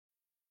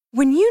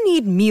When you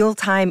need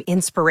mealtime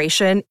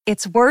inspiration,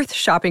 it's worth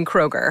shopping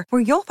Kroger,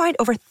 where you'll find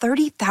over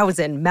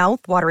 30,000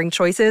 mouth-watering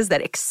choices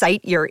that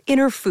excite your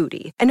inner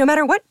foodie. And no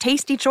matter what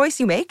tasty choice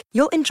you make,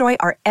 you'll enjoy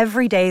our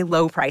everyday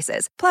low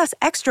prices, plus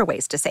extra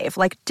ways to save,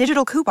 like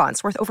digital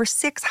coupons worth over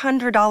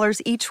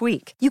 $600 each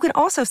week. You can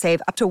also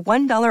save up to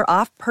 $1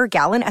 off per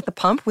gallon at the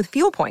pump with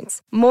fuel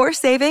points. More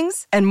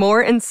savings and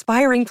more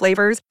inspiring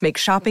flavors make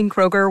shopping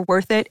Kroger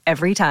worth it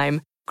every time.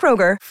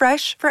 Kroger,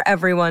 fresh for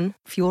everyone.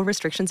 Fuel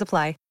restrictions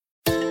apply.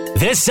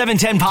 This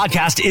 710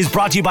 podcast is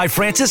brought to you by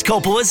Francis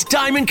Coppola's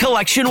Diamond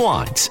Collection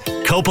Wines.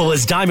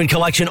 Coppola's Diamond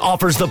Collection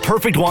offers the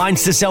perfect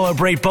wines to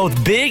celebrate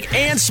both big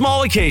and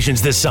small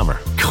occasions this summer.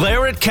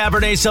 Claret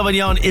Cabernet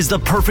Sauvignon is the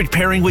perfect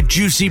pairing with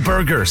juicy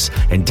burgers.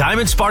 And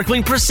Diamond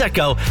Sparkling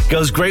Prosecco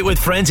goes great with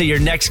friends at your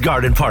next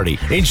garden party.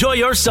 Enjoy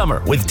your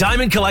summer with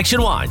Diamond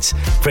Collection Wines.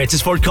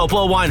 Francis Ford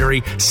Coppola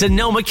Winery,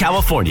 Sonoma,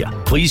 California.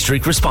 Please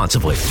drink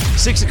responsibly.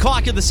 6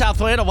 o'clock in the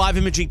Southland, a live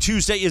imaging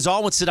Tuesday is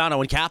on with Sedano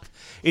and Cap.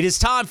 It is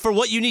time for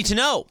What You Need to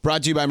Know.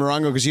 Brought to you by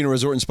Morongo Casino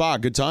Resort and Spa.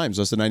 Good times,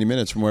 less than 90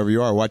 minutes from wherever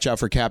you are. Watch out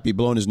for Cappy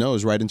blowing his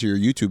nose right into your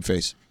YouTube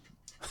face.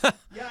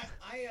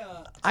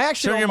 I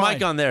actually Turn don't your mind.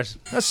 mic on there.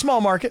 That's a small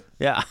market.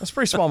 Yeah. That's a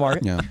pretty small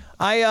market. Yeah.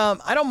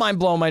 I don't mind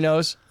blowing my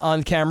nose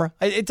on camera.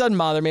 It doesn't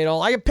bother me at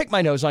all. I can pick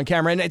my nose on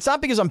camera, and it's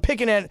not because I'm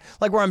picking it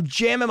like where I'm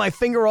jamming my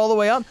finger all the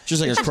way up.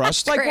 Just like a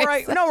crust? Like where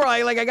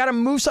I got to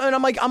move something.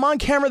 I'm like, I'm on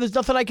camera. There's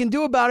nothing I can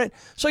do about it.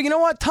 So you know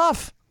what?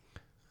 Tough.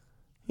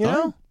 You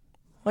know?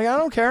 Like, I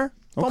don't care.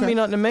 Don't mean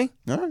nothing to me.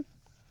 All right.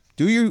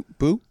 Do you,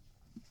 Boo?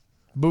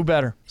 Boo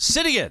better.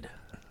 Sitting in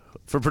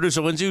for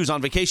producer Lindsay, who's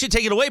on vacation.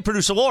 Take it away,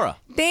 producer Laura.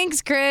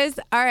 Thanks, Chris.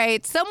 All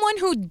right. Someone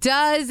who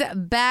does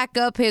back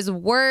up his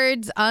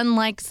words,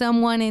 unlike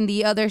someone in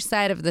the other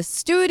side of the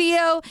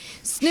studio,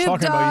 Snoop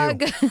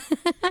Dogg.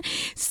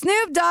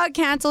 Snoop Dogg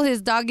canceled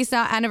his Doggy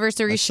Style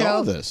anniversary show. I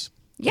saw this.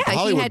 Yeah, the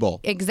Hollywood Bowl.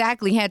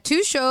 Exactly. He had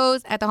 2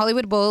 shows at the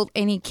Hollywood Bowl,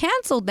 and he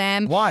canceled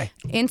them. Why?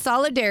 In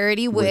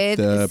solidarity with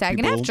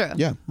SAG-AFTRA.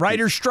 Yeah.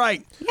 Writer's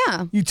strike.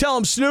 Yeah. You tell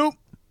him, Snoop.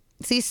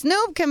 See,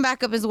 Snoop can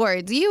back up his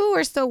words. You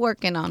were still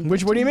working on. What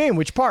do you mean?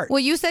 Which part?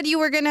 Well, you said you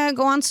were going to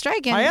go on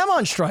strike. I am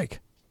on strike.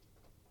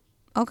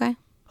 Okay.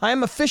 I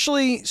am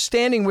officially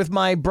standing with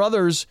my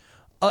brothers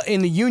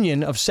in the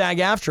union of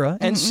SAG-AFTRA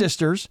and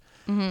sisters.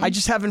 I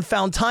just haven't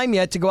found time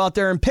yet to go out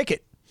there and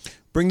picket.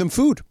 Bring them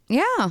food.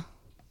 Yeah.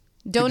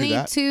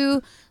 Donate to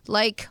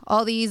like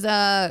all these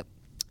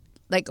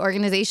like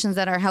organizations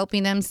that are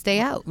helping them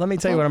stay out. Let me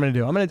tell you what I'm going to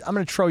do. I'm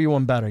going to throw you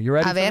one better. You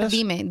ready A for ver,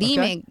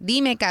 this?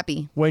 dime,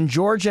 Capi. When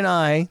George and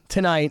I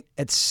tonight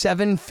at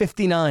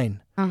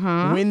 7:59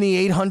 win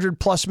the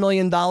 $800+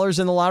 million in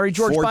the lottery,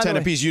 George, by the $4.10 way,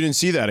 apiece. You didn't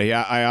see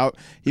that.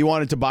 He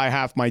wanted to buy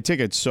half my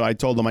tickets, so I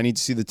told him I need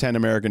to see the $10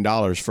 American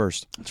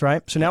first. That's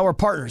right. So now we're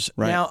partners.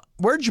 Right. Now,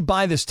 where'd you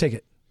buy this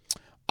ticket?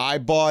 I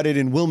bought it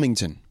in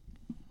Wilmington.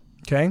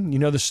 Okay. You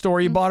know the store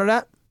you bought it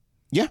at?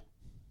 Yeah.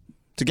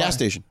 It's a gas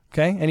station.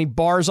 Okay. Any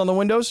bars on the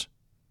windows?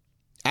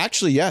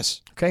 Actually,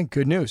 yes. Okay.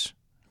 Good news.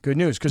 Good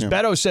news. Because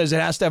Beto says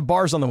it has to have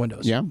bars on the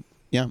windows. Yeah.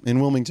 Yeah.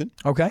 In Wilmington.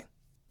 Okay.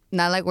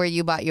 Not like where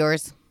you bought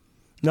yours.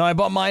 No, I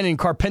bought mine in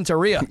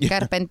Carpinteria.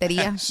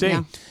 Carpinteria. See.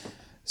 Yeah.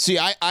 See,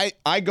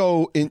 I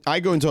go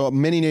into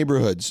many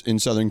neighborhoods in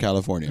Southern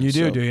California. You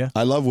do you?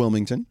 I love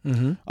Wilmington.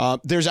 Mm-hmm.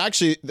 There's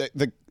actually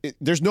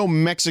there's no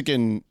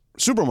Mexican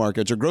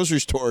supermarkets or grocery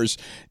stores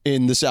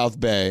in the South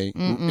Bay,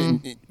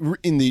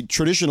 in the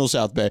traditional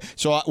South Bay.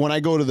 So when I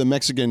go to the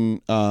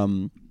Mexican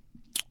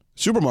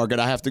supermarket,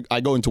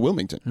 I go into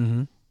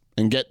Wilmington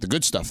and get the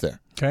good stuff there.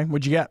 Okay,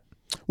 what'd you get?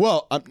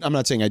 Well, I'm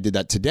not saying I did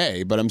that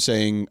today, but I'm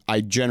saying I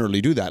generally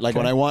do that. Like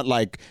when I want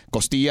like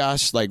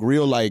costillas, like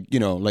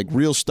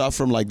real stuff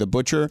from like the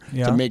butcher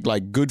to make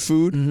like good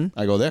food,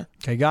 I go there.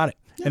 Okay, got it.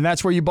 And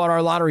that's where you bought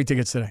our lottery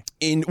tickets today.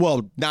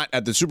 Not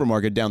at the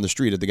supermarket, down the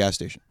street at the gas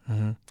station.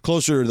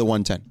 Closer to the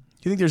 110. Do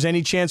you think there's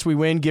any chance we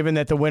win, given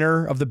that the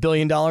winner of the $1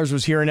 billion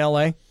was here in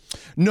L.A.?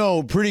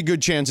 No, pretty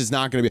good chance it's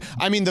not going to be.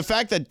 I mean, the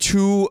fact that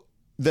the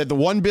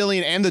 $1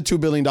 billion and the $2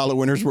 billion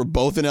winners were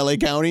both in L.A.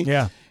 County.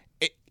 Yeah.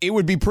 It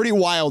would be pretty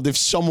wild if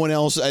someone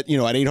else at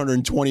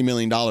 $820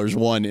 million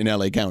won in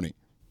L.A. County.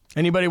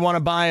 Anybody want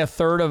to buy a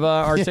third of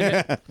our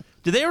ticket?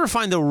 Did they ever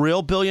find the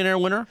real billionaire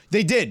winner?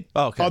 They did.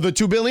 Oh, okay. The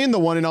 $2 billion, the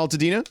one in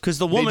Altadena? Because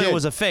the woman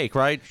was a fake,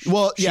 right?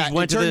 Well,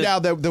 it turned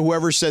out that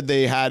whoever said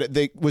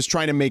they was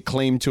trying to make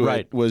claim to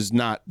it was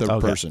not the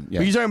person.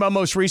 Yeah. Are you talking about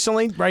most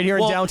recently, right here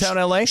in downtown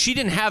L.A.? She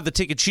didn't have the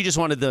ticket. She just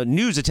wanted the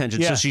news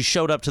attention, so she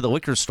showed up to the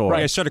liquor store.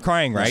 Right. I started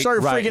crying, right? I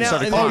started freaking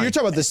out. You're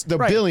talking about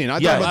the billion. I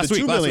thought about the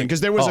 $2 billion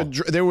because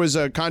there was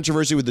a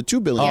controversy with the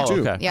 $2 billion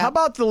too. Okay. Yeah. How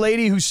about the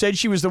lady who said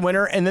she was the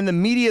winner and then the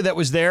media that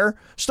was there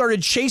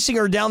started chasing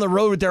her down the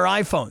road with their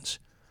iPhones?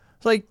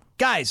 It's like,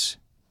 guys,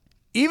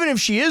 even if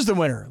she is the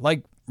winner,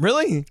 like,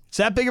 really? It's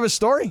that big of a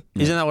story?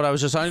 Isn't that what I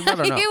was just talking about?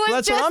 Or no? He was Well,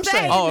 that's just what I'm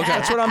saying. Oh, okay.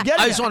 That's what I'm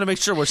getting I just at. want to make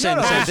sure we're saying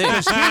No, the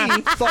same thing.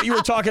 He thought you were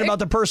talking about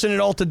the person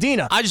in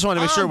Altadena. I just want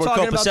to make sure we're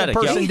talking copacetic. about the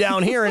person yeah.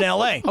 down here in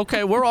L.A.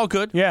 Okay, we're all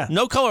good. Yeah.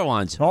 No color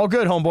lines. All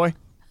good, homeboy.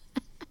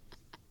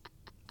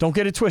 Don't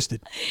get it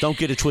twisted. Don't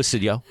get it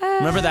twisted, yo.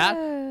 Remember that?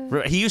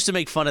 He used to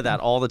make fun of that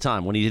all the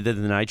time when he did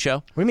the night show.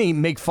 What do you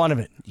mean make fun of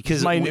it?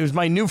 Because it was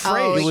my new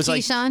phrase. It was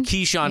Keyshawn? like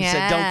Keyshawn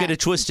said, "Don't get it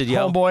twisted,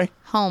 yo."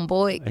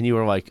 Homeboy. And you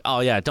were like, "Oh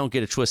yeah, don't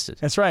get it twisted."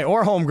 That's right.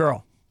 Or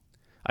homegirl.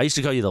 I used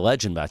to call you the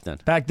legend back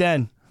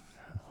then.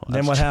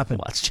 Then what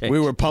happened? Changed. We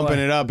were pumping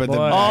it up at the.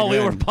 Oh, we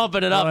were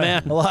pumping it up,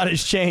 man. A lot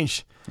has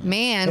changed.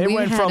 Man, It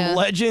went from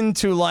legend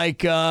to like,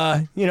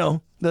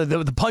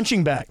 the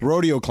punching bag.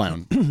 Rodeo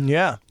clown.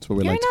 Yeah. That's what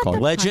we You're like to not call the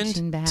it. Legend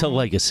punching bag. to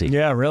legacy.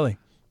 Yeah, really.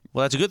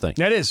 Well, that's a good thing.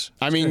 That is.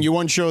 I mean, you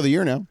won show of the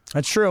year now.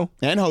 That's true.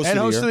 And host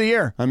of the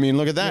year. I mean,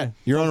 look at that. Yeah.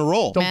 You're on a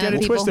roll. Don't Man, get it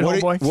people- twisted,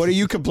 homeboy. What are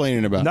you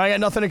complaining about? No, I got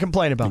nothing to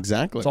complain about.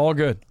 Exactly. It's all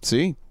good.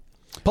 See?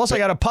 Plus, I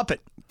got a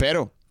puppet.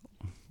 Pero.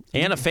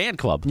 And a fan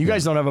club. You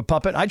guys don't have a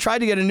puppet. I tried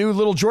to get a new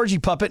little Georgie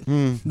puppet.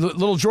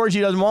 Little Georgie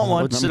doesn't want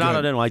one. But Sedano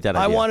didn't like that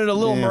I idea. wanted a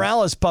little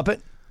Morales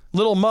puppet.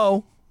 Little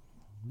Mo.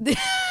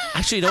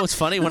 Actually, you know what's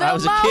funny? When I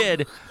was a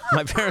kid,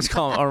 my parents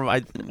called,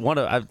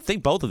 I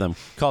think both of them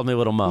called me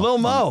Little Mo. Little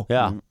Mo.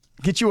 Yeah.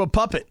 Get you a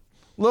puppet.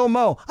 Little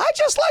Mo. I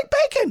just like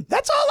bacon.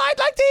 That's all I'd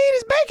like to eat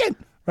is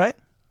bacon. Right?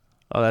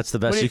 Oh, that's the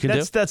best you can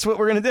do? That's what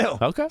we're going to do.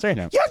 Okay. So,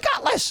 you're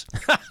gutless.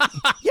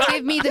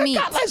 Give me the you're meat.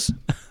 gutless.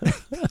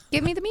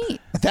 Give me the meat.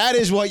 That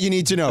is what you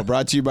need to know.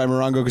 Brought to you by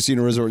Morongo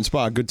Casino Resort and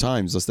Spa. Good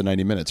times, less than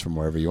 90 minutes from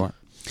wherever you are.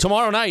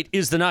 Tomorrow night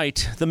is the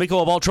night. The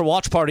Michelob Ultra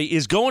Watch Party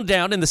is going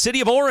down in the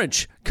city of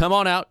Orange. Come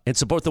on out and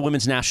support the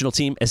women's national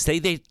team as they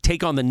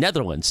take on the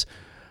Netherlands.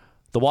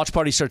 The watch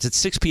party starts at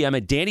 6 p.m.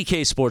 at Danny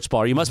K's Sports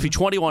Bar. You must be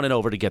 21 and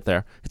over to get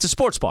there. It's a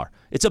sports bar.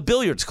 It's a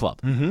billiards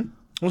club. Mm-hmm. When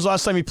was the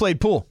last time you played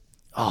pool?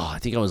 Oh, I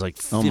think I was like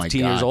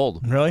 15 years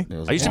old. Really?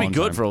 I used to be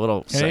good for a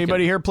little second.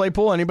 Anybody here play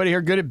pool? Anybody here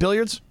good at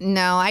billiards?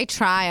 No, I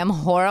try. I'm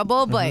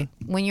horrible, but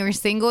when you're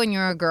single and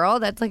you're a girl,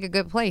 that's like a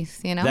good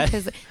place, you know?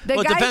 Because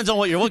Well, it depends on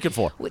what you're looking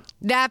for.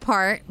 that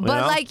part.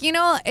 But know? like,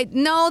 no, the You're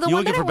one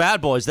looking that for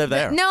bad boys, they're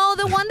there. No,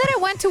 the one that I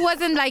went to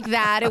wasn't like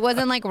that. It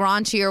wasn't like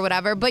raunchy or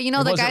whatever. But the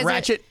wasn't guys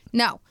ratchet?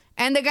 No.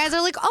 And the guys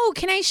are like, "Oh,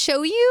 can I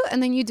show you?"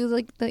 And then you do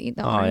like the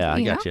Oh, yeah,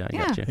 I got you.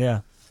 Yeah.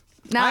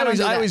 No, I don't do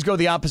that. always go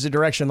the opposite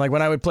direction. Like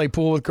when I would play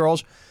pool with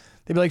girls,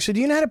 they'd be like, "So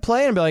do you know how to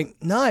play?" And I'd be like,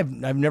 "No, I've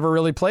never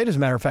really played, as a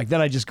matter of fact."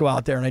 Then I just go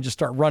out there and I just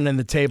start running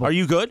the table. Are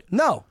you good?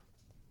 No.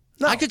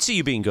 I could see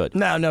you being good.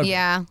 No.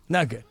 Yeah. Good.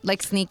 Not good.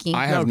 Like sneaky.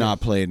 I have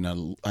not played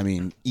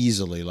in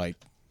easily like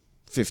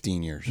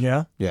 15 years.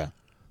 Yeah. Yeah.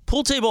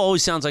 Pool table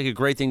always sounds like a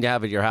great thing to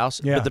have at your house.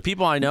 Yeah. But the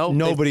people I know,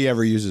 Nobody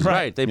ever uses it.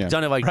 right? They've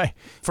done it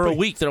for a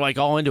week. They're like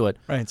all into it.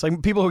 Right. It's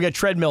like people who get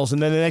treadmills,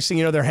 and then the next thing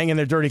you know, they're hanging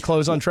their dirty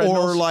clothes on treadmills.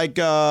 Or like,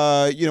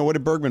 what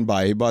did Bergman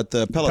buy? He bought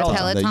the Peloton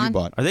that you Peloton?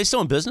 bought. Are they still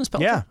in business,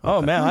 Peloton? Yeah.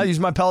 Oh, man. I use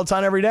my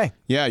Peloton every day.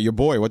 Yeah, your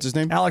boy. What's his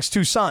name? Alex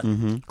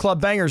Toussaint.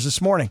 Club bangers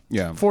this morning.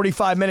 Yeah.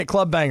 45-minute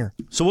club banger.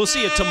 So we'll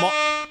see you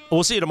tomorrow.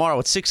 We'll see you tomorrow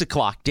at 6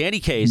 o'clock. Danny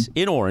K's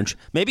in Orange.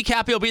 Maybe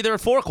Cappy will be there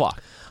at 4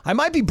 o'clock. I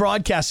might be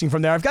broadcasting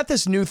from there. I've got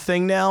this new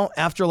thing now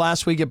after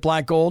last week at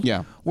Black Gold.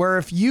 Yeah. Where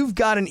if you've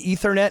got an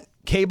Ethernet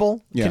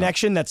cable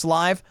connection that's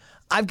live,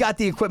 I've got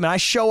the equipment. I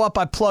show up,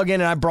 I plug in,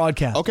 and I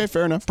broadcast. Okay,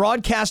 fair enough.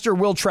 Broadcaster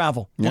will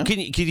travel. Well, can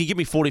you give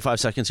me 45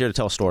 seconds here to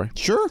tell a story?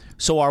 Sure.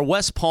 So our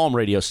West Palm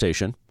radio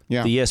station, the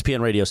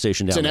ESPN radio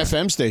station down It's an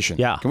there. FM station.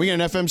 Yeah. Can we get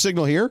an FM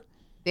signal here?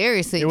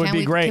 Seriously, It would can be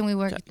we, great. Can we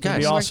work? Guys, can we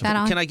be work awesome. that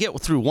on? Can I get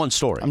through one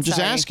story? I'm just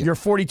Sorry. asking. You're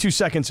 42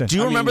 seconds in. Do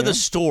you remember the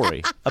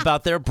story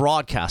about their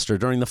broadcaster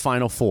during the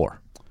Final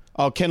Four?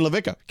 Oh, Ken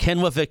Levicka. Ken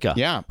Levicka,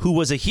 Yeah. who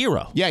was a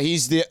hero. Yeah,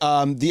 he's the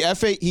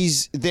FA.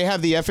 They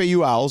have the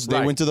FAU Owls. They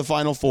Right. went to the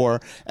Final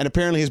Four, and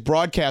apparently his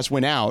broadcast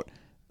went out.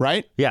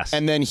 Right. Yes.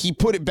 And then he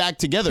put it back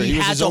together. He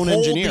was had his to own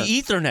hold engineer. the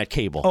Ethernet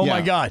cable. Oh, Yeah.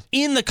 my God.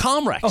 in the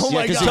Comrex. Oh,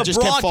 my because God. it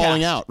just kept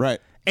falling out. Right.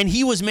 And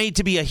he was made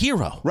to be a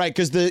hero. Right,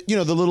 because the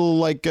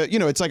little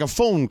it's like a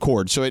phone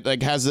cord, so it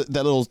like has that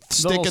little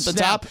stick Little at the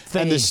snap top,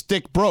 and the thingy.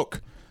 stick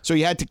broke, so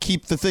he had to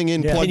keep the thing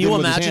in plugged Can in you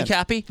with his imagine, hand.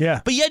 Cappy?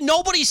 Yeah. But yet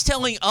nobody's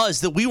telling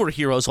us that we were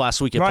heroes last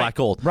week at Right, Black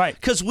Gold. right.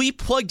 Because we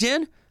plugged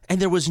in and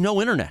there was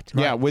no internet.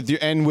 Yeah, with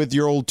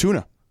your old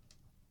tuna.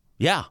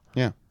 Yeah.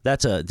 Yeah.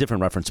 That's a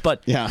different reference.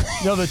 But Yeah.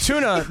 No, the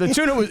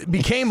tuna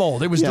became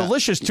old. It was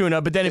delicious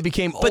tuna, but then it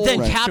became old. But then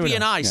tuna. Cappy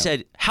and I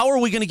said, how are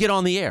we going to get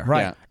on the air?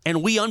 Right. Yeah.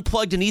 And we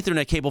unplugged an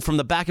Ethernet cable from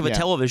the back of a Yeah.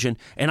 television,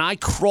 and I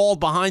crawled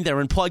behind there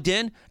and plugged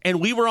in, and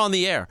we were on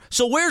the air.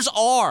 So where's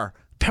our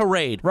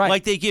parade Right.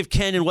 like they give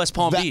Ken in West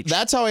Palm Beach?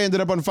 That's how I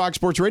ended up on Fox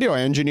Sports Radio. I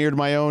engineered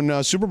my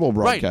own Super Bowl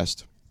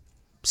broadcast.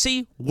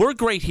 See, we're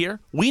great here.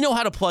 We know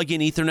how to plug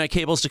in Ethernet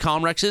cables to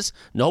Comrexes.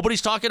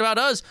 Nobody's talking about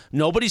us.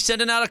 Nobody's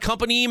sending out a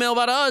company email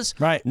about us.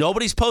 Right.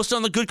 Nobody's posting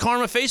on the Good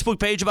Karma Facebook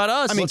page about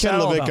us. I mean, What's Ken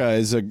that all about? Levicka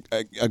is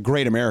a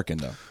great American,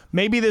 though.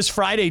 Maybe this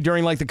Friday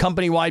during like the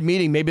company-wide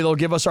meeting, maybe they'll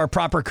give us our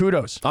proper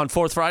kudos. on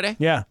Fourth Friday?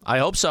 Yeah. I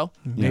hope so.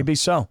 Maybe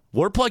so.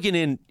 We're plugging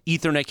in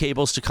Ethernet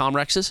cables to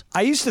Comrexes.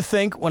 I used to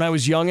think when I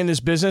was young in this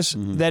business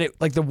that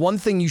the one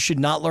thing you should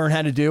not learn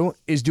how to do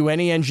is do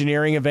any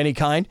engineering of any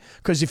kind,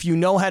 because if you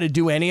know how to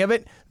do any of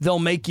it, they'll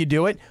make you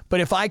do it. But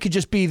if I could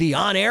just be the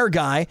on-air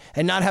guy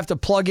and not have to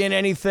plug in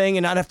anything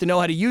and not have to know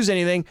how to use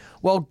anything,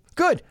 well,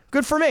 good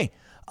for me.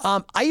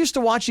 I used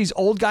to watch these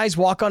old guys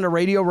walk onto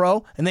Radio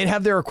Row, and they'd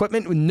have their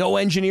equipment with no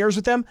engineers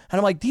with them. And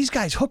I'm like, these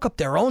guys hook up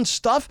their own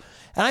stuff.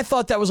 And I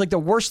thought that was like the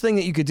worst thing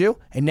that you could do.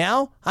 And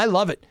now I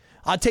love it.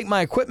 I'll take my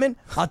equipment.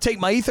 I'll take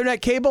my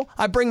Ethernet cable.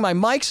 I bring my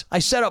mics. I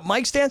set up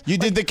mic stands. You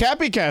did the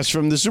Cappy Cast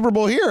from the Super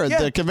Bowl here at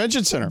the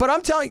convention center. But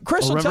I'm telling you,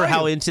 Chris, Remember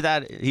how into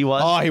that he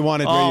was? Oh, he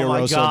wanted Radio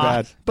Row so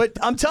bad. But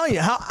I'm telling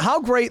you, how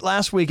great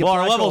last week. Well,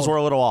 our levels were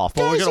a little off,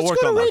 but we're going to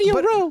work on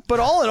that. But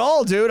all in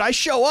all, dude, I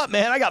show up,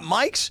 man. I got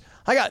mics.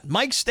 I got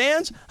mic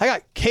stands. I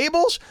got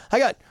cables. I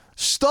got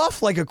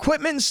stuff like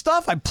equipment and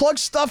stuff. I plug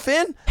stuff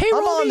in. Hey,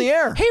 I'm on the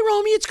air. Hey,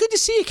 Romy, it's good to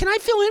see you. Can I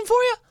fill in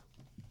for you?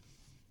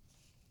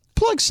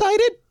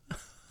 Plug-sided?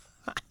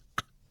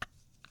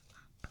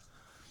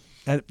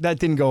 That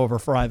didn't go over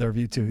for either of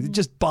you two. It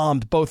just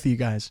bombed both of you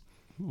guys.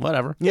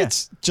 Whatever. Yeah.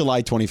 It's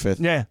July 25th.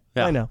 Yeah.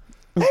 I know.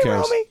 Who Hey,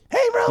 cares? Romy.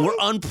 Hey, Romy. We're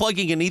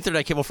unplugging an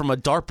Ethernet cable from a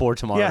dartboard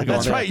tomorrow. Yeah,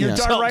 that's right. You're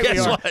darn right we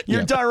are.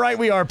 You're darn right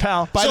we are,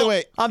 pal. By the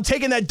way, I'm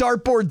taking that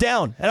dartboard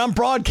down, and I'm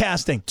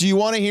broadcasting. Do you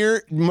want to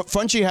hear?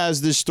 Funchy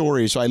has this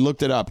story, so I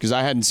looked it up because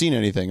I hadn't seen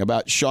anything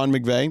about Sean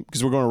McVay,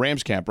 because we're going to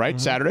Rams camp, right?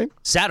 Saturday,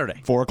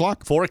 4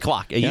 o'clock. 4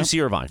 o'clock at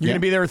UC Irvine. You're going to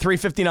be there at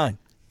 3:59.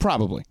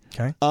 Probably.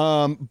 Okay.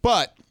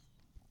 But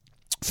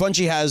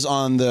Funchy has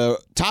on the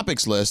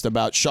topics list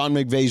about Sean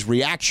McVay's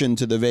reaction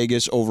to the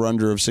Vegas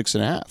over-under of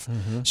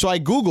 6.5. So I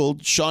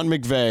Googled Sean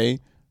McVay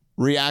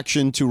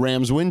reaction to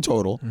Rams win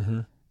total,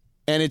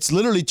 and it's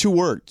literally 2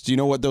 words. Do you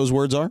know what those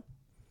words are?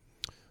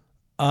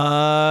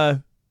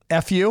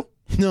 F you?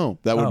 No,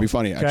 that would be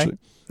funny, okay. actually.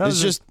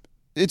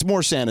 It's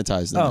more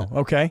sanitized than that.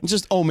 Okay. It's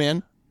just, oh,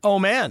 man. Oh,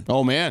 man.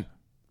 Oh, man.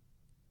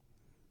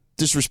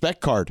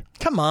 Disrespect card.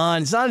 Come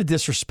on. It's not a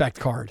disrespect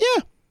card.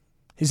 Yeah.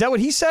 Is that what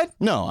he said?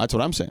 No, that's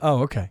what I'm saying.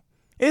 Oh, okay.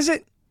 Is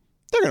it?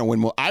 They're going to win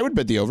more. I would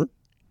bet the over.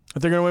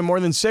 If they're going to win more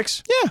than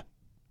 6? Yeah.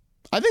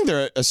 I think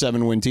they're a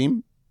 7-win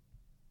team.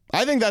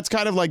 I think that's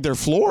kind of like their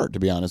floor, to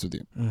be honest with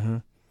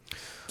you.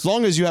 As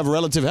long as you have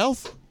relative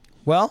health.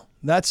 Well,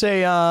 that's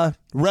a...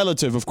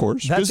 relative, of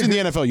course. Because in the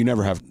NFL, you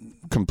never have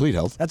complete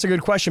health. That's a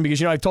good question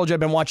because, I've told you I've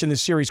been watching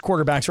this series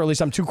quarterbacks, or at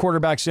least I'm 2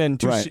 quarterbacks in,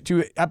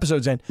 2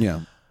 episodes in.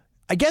 Yeah.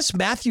 I guess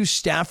Matthew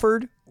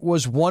Stafford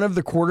was one of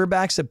the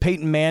quarterbacks that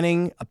Peyton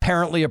Manning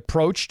apparently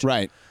approached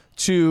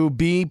to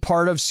be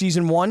part of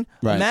season 1.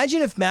 Right.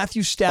 Imagine if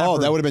Matthew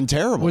Stafford that would have been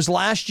terrible. was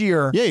last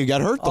year. Yeah, you got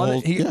hurt the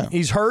whole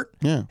He's hurt.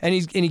 Yeah. And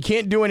he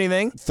can't do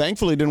anything.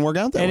 Thankfully, it didn't work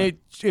out that way. And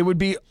it would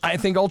be, I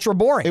think, ultra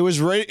boring. It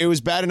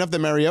was bad enough that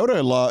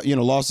Mariota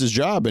lost his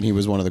job and he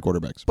was one of the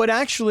quarterbacks. But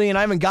actually, and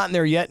I haven't gotten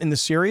there yet in the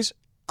series.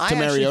 I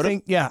Mariota?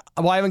 think, I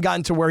haven't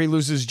gotten to where he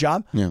loses his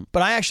job. Yeah.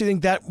 But I actually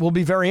think that will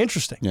be very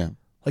interesting. Yeah.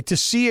 Like to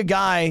see a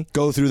guy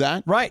go through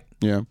that. Right.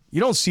 Yeah.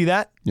 You don't see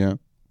that. Yeah.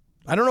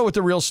 I don't know what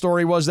the real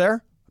story was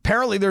there.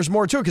 Apparently, there's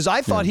more to it because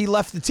I thought he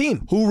left the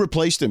team. Who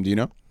replaced him? Do you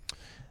know?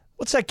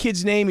 What's that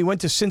kid's name? He went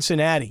to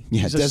Cincinnati.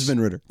 Yeah,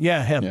 Desmond Ridder.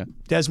 Yeah, him. Yeah.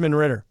 Desmond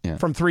Ridder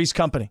from Three's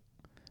Company.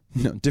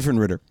 No, different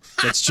Ritter.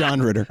 That's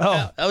John Ritter.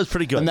 Oh, that was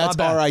pretty good. And that's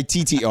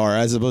R-I-T-T-R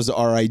as opposed to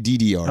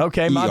R-I-D-D-R.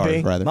 Okay, my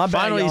bad. My bad,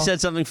 Finally, y'all. he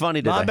said something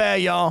funny today. My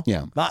bad, y'all.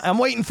 Yeah. I'm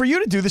waiting for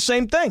you to do the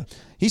same thing.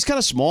 He's kind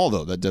of small,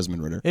 though, that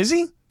Desmond Ritter. Is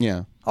he?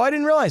 Yeah. Oh, I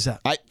didn't realize that.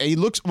 He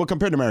looks, well,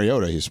 compared to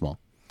Mariota, he's small.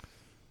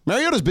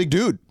 Mariota's a big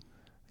dude.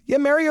 Yeah,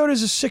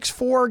 Mariota's a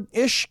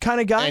 6'4"-ish kind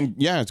of guy. And,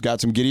 yeah, it's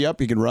got some giddy up.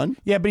 He can run.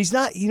 Yeah, but he's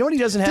not, you know what he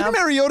doesn't have?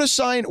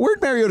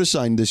 Where'd Mariota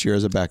sign this year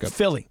as a backup?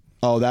 Philly.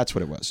 Oh, that's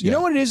what it was. You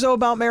know what it is, though,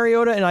 about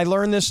Mariota, and I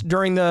learned this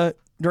during the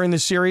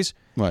series?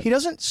 What? He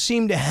doesn't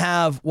seem to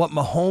have what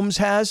Mahomes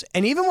has,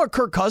 and even what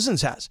Kirk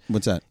Cousins has.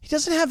 What's that? He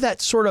doesn't have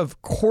that sort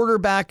of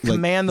quarterback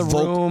command the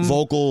room.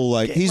 Vocal,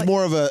 he's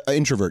more of an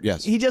introvert,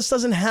 yes. He just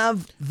doesn't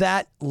have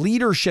that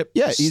leadership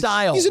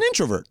style. He's an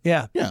introvert.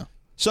 Yeah. Yeah.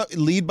 So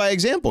lead by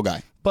example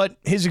guy. But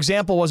his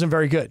example wasn't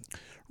very good.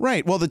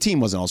 Right. Well, the team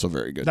wasn't also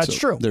very good. That's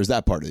true. There's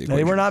that part of the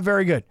equation. They were not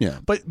very good. Yeah.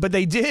 But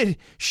they did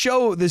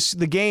show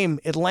the game.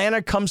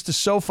 Atlanta comes to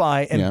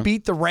SoFi and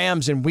beat the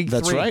Rams in week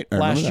 3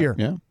 last year.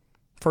 Yeah.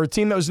 For a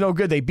team that was no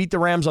good, they beat the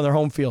Rams on their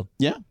home field.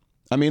 Yeah.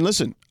 I mean,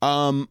 listen,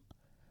 I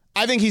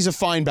think he's a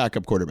fine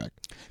backup quarterback.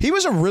 He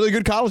was a really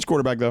good college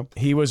quarterback, though.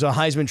 He was a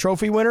Heisman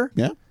Trophy winner.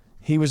 Yeah.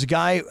 He was a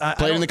guy.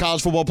 Played in the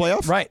college football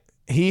playoff. Right.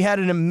 He had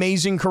an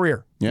amazing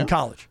career in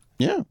college.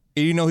 Yeah.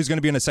 You know who's going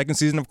to be in the second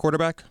season of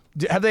quarterback?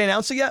 Have they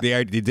announced it yet?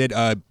 They did.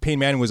 Peyton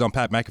Manning was on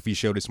Pat McAfee's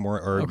show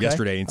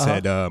yesterday and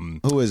said,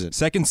 who is it?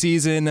 Second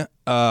season,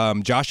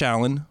 Josh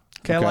Allen.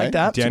 Okay, I like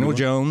that. Daniel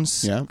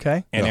Jones. Yeah.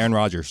 Okay. And Aaron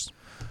Rodgers.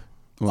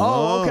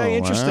 Oh, okay.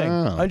 Interesting.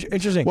 Wow.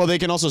 Interesting. Well, they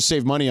can also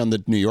save money on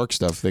the New York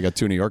stuff. They got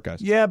 2 New York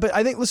guys. Yeah, but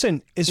I think,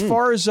 listen, as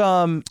far as...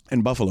 And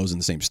Buffalo's in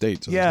the same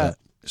state. So yeah.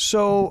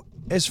 So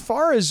as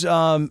far as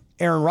Aaron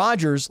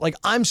Rodgers,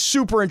 I'm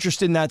super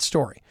interested in that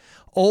story.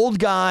 Old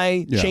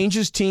guy,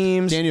 changes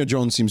teams. Daniel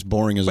Jones seems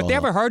boring as all. But they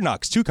have a Hard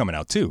Knocks 2 coming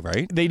out too,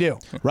 right? They do.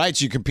 Right,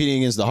 so you're competing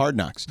against the Hard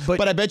Knocks.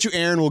 But I bet you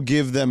Aaron will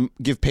give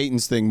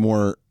Peyton's thing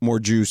more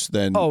juice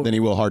than he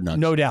will Hard Knocks.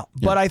 No doubt.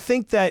 Yeah. But I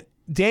think that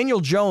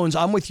Daniel Jones,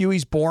 I'm with you,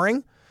 he's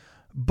boring.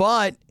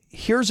 But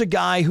here's a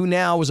guy who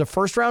now was a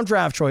first-round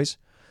draft choice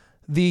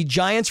The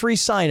Giants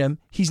re-sign him.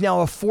 He's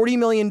now a $40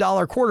 million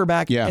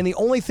quarterback, and the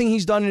only thing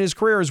he's done in his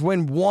career is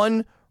win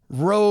one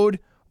road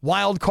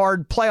wild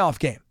card playoff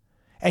game.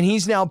 And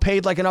he's now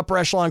paid like an upper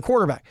echelon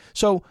quarterback.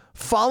 So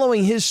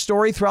following his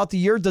story throughout the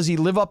year, does he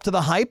live up to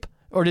the hype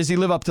or does he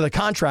live up to the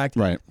contract?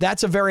 Right.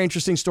 That's a very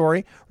interesting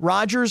story.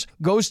 Rodgers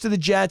goes to the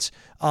Jets,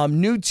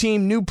 new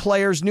team, new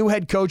players, new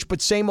head coach,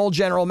 but same old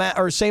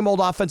same old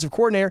offensive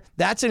coordinator.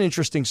 That's an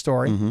interesting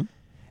story. Mm-hmm.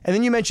 And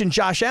then you mentioned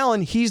Josh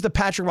Allen. He's the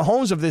Patrick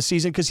Mahomes of this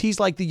season because he's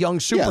like the young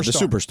superstar. Yeah, the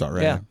superstar,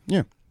 right?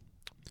 Yeah.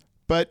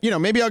 But,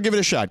 maybe I'll give it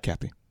a shot,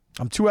 Cappy.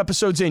 I'm 2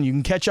 episodes in. You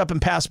can catch up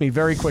and pass me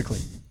very quickly.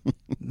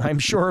 I'm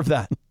sure of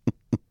that.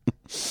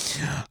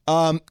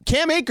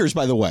 Cam Akers,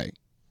 by the way,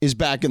 is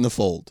back in the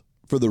fold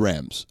for the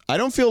Rams. I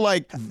don't feel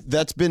like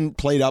that's been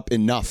played up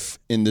enough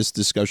in this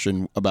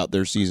discussion about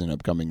their season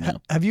upcoming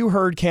now. Have you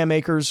heard Cam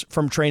Akers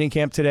from training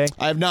camp today?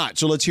 I have not,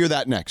 so let's hear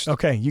that next.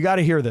 Okay, you got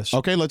to hear this.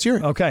 Okay, let's hear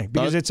it. Okay,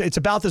 because it's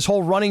about this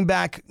whole running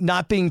back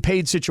not being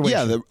paid situation.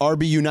 Yeah, the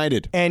RB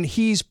United. And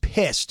he's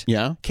pissed.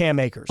 Yeah? Cam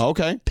Akers.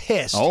 Okay.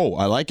 Pissed. Oh,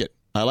 I like it.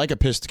 I like a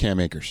pissed Cam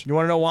Akers. You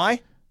want to know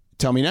why?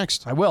 Tell me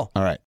next. I will.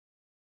 All right.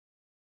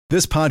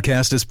 This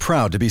podcast is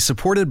proud to be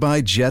supported by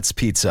Jets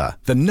Pizza,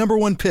 the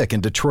 #1 pick in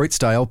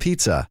Detroit-style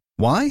pizza.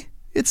 Why?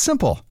 It's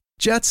simple.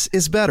 Jets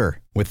is better.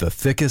 With the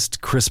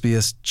thickest,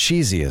 crispiest,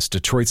 cheesiest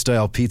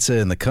Detroit-style pizza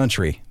in the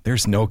country,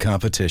 there's no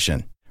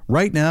competition.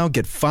 Right now,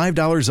 get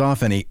 $5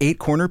 off any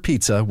 8-corner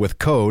pizza with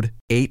code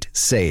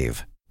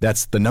 8SAVE.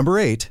 That's the number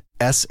 8,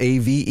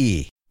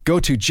 S-A-V-E. Go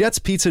to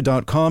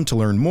jetspizza.com to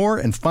learn more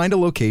and find a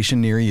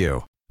location near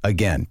you.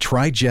 Again,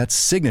 try Jet's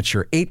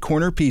signature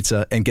 8-corner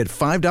pizza and get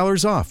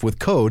 $5 off with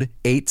code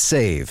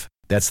 8SAVE.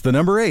 That's the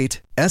number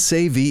 8,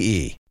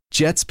 S-A-V-E.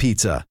 Jet's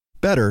Pizza.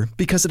 Better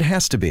because it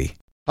has to be.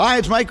 Hi,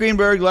 it's Mike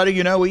Greenberg letting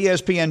you know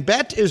ESPN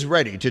Bet is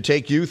ready to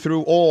take you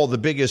through all the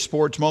biggest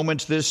sports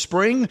moments this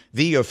spring.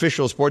 The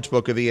official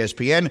sportsbook of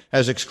ESPN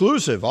has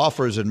exclusive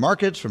offers and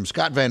markets from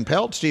Scott Van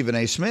Pelt, Stephen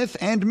A. Smith,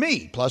 and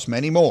me, plus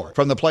many more.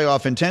 From the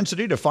playoff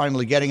intensity to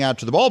finally getting out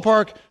to the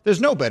ballpark,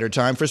 there's no better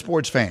time for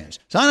sports fans.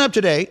 Sign up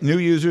today. New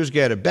users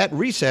get a bet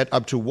reset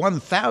up to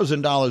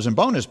 $1,000 in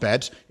bonus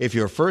bets if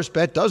your first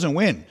bet doesn't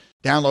win.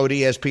 Download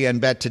ESPN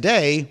Bet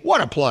today.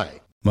 What a play.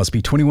 Must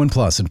be 21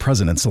 plus and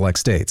present in select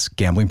states.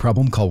 Gambling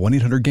problem? Call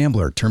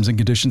 1-800-GAMBLER. Terms and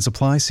conditions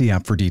apply. See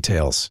app for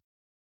details.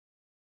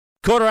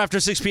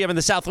 6:15 p.m. in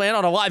the Southland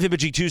on a live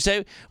Imaging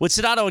Tuesday with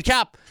Sedano and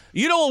Cap.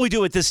 You know what we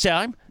do at this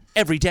time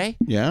every day?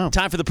 Yeah.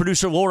 Time for the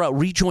producer Laura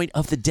rejoint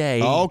of the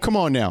day. Oh, come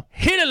on now.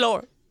 Hit it,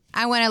 Laura.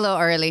 I went a little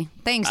early.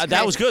 Thanks, Chris.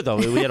 That was good, though.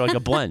 We had like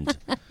a blend.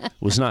 It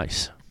was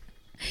nice.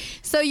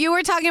 So you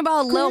were talking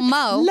about Lil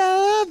Mo.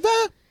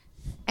 Lover.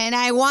 And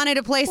I wanted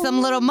to play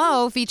some Little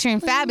Mo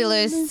featuring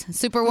Fabulous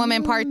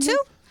Superwoman Part 2.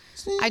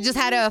 I just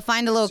had to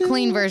find a little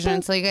clean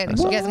version, so you guys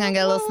are going to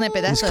get a little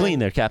snippet. It's clean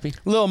there, Cappy.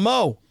 Lil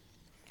Mo.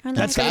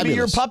 That's going to be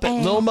your puppet,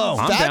 Lil Mo.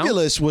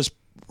 Fabulous was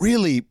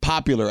really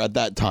popular at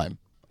that time.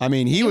 I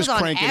mean, he was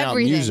cranking out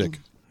music.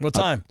 What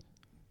time?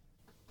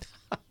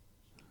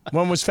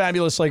 When was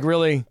Fabulous like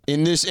really?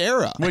 In this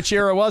era. Which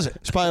era was it?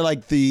 It's probably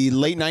like the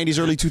late 90s,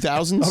 early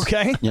 2000s.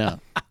 Okay. Yeah.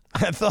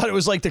 I thought it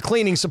was like the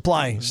cleaning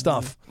supply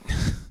stuff.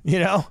 You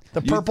know,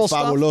 the purple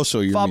stuff.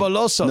 Fabuloso, you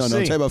Fabuloso. mean. No, I'm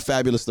talking about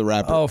Fabulous the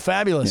rapper. Oh,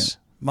 Fabulous. Yeah.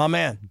 My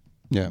man.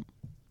 Yeah.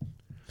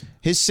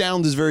 His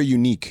sound is very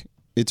unique.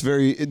 It's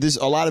very,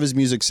 a lot of his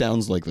music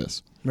sounds like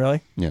this. Really?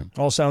 Yeah.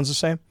 All sounds the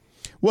same?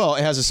 Well,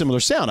 it has a similar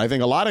sound. I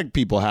think a lot of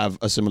people have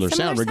a similar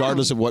sound,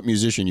 regardless of what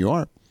musician you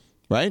are.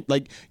 Right?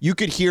 Like, you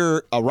could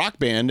hear a rock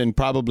band and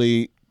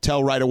probably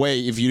tell right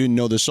away, if you didn't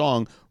know the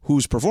song,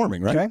 who's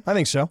performing, right? Okay, I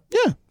think so.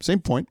 Yeah, same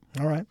point.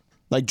 All right.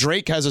 Like,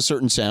 Drake has a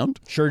certain sound.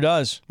 Sure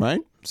does.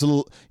 Right? It's a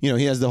little,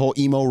 he has the whole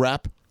emo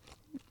rap.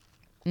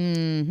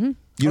 Mm-hmm.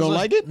 You don't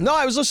like it? No,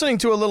 I was listening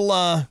to a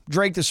little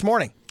Drake this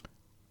morning.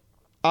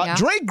 Yeah.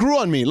 Drake grew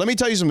on me. Let me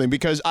tell you something,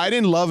 because I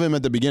didn't love him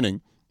at the beginning,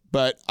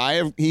 but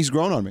he's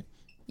grown on me.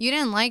 You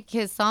didn't like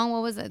his song?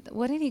 What was it?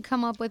 What did he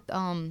come up with?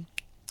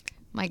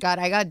 My God,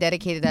 I got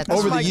dedicated that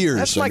Over the years.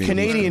 That's my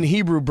Canadian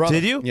Hebrew brother.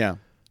 Did you? Yeah.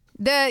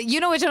 You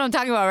know which one I'm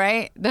talking about,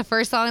 right? The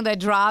first song that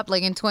dropped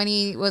like in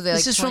 20, was it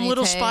This is from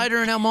Little 2010?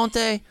 Spider in El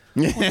Monte.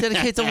 We'll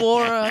dedicate to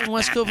Laura in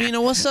West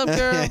Covina. What's up,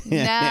 girl?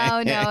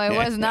 No, it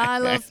was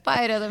not Little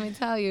Spider, let me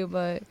tell you,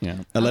 but. Yeah.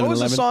 What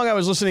was the song I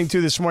was listening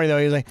to this morning, though?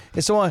 He was like,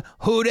 it's the one,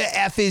 who the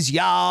F is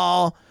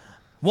y'all?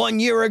 1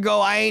 year ago,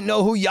 I ain't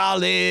know who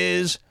y'all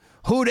is.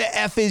 Who the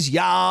F is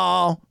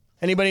y'all?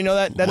 Anybody know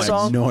that song?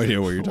 I have no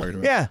idea what you're talking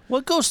about. Yeah.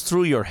 What goes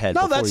through your head?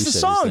 No, before that's you the say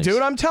song, these things?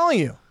 dude. I'm telling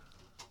you.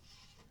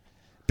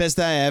 Best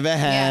I ever had.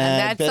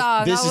 Yeah, that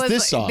song. This is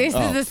this song. This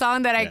is the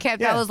song that I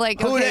kept. Yeah. I was like,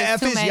 Who okay, the F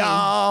too is many.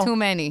 y'all? Too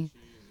many.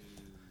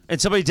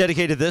 And somebody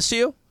dedicated this to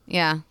you?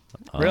 Yeah.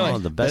 Really? Oh,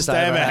 the best,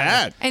 I ever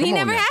had. And he Come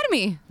on never now. had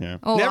me. Yeah.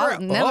 Oh, Never?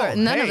 never. Oh,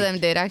 None of hey. them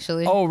did,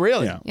 actually. Oh,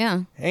 really? Yeah.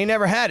 Yeah. Ain't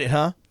never had it,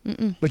 huh?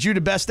 But you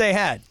the best they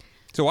had.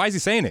 So why is he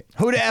saying it?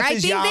 Who the F I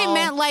is think y'all? they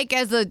meant like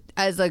as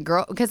a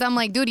girl, because I'm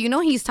like, dude, you know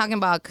he's talking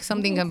about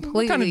something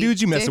completely What kind of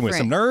dudes you messing with?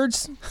 Some different.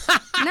 nerds?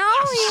 No,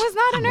 he was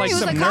not a nerd. Like he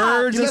was some a cop.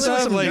 nerds He and was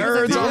stuff? Some Like,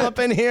 nerds all up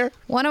in here.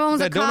 One of them was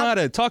That a don't know how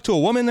cop. to talk to a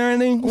woman or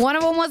anything? One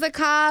of them was a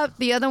cop.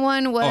 The other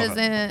one was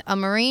a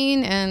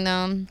Marine.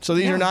 And So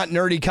these are not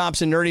nerdy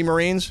cops and nerdy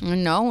Marines?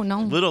 no.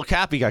 Little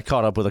Cappy got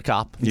caught up with a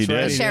cop. You right.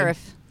 did.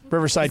 Sheriff.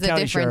 Riverside Is the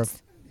County difference. Sheriff.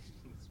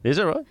 Is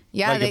it right?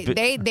 Yeah, Like a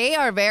bit- they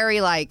are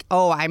very like,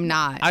 oh, I'm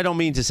not. I don't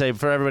mean to say,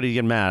 for everybody to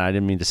get mad, I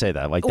didn't mean to say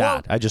that like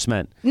Well, that. I just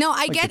meant. No,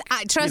 I get.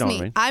 Trust know me,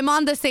 what I mean. I'm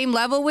on the same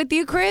level with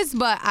you, Chris.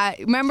 But I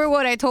remember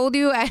what I told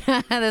you at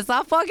the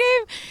softball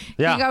game.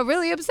 Yeah. He got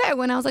really upset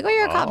when I was like, "Oh,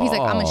 you're a cop." He's like,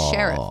 "I'm a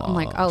sheriff." I'm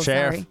like, "Oh,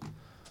 Sheriff. sorry,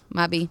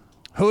 Mabby."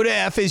 Who the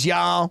F is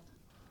y'all?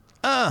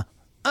 I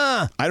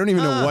don't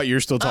even know what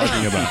you're still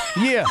talking about.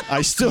 Yeah.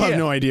 I still have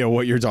no idea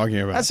what you're talking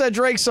about. That's that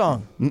Drake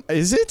song.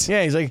 Is it?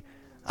 Yeah, he's like,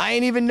 I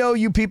ain't even know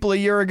you people a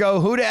year ago.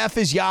 Who the F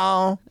is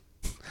y'all?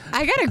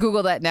 I gotta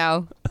Google that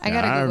now. I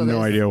gotta I have Google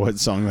no this. idea what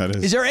song that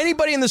is. Is there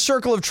anybody in the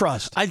circle of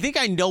trust? I think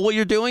I know what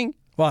you're doing.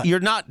 What?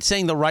 You're not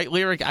saying the right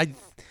lyric. I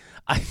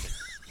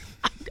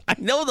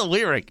know the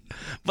lyric,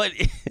 but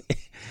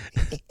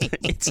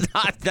it's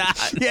not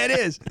that. Yeah, it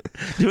is.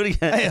 Do it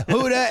again. Hey,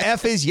 who the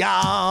F is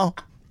y'all?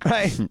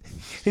 Right?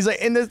 He's like,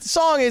 in the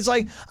song, it's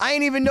like, I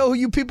ain't even know who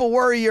you people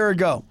were a year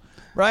ago.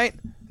 Right?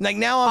 Like,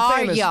 now I'm Are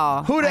famous.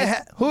 y'all? Who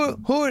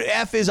the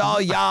F is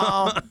all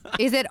y'all?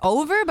 Is it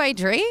 "Over" by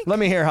Drake? Let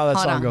me hear how that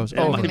Hold song on. goes.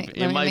 Let me Over. make-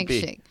 let me might make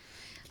be. shake.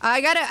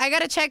 I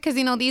gotta check because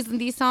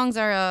these songs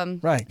are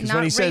Right, because not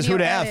when he says who the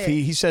radio F, edit.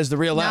 he says the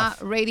real not F.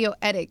 radio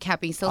edit,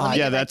 Cappy. So let me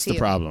yeah, get back that's to the you.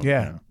 problem.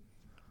 Yeah.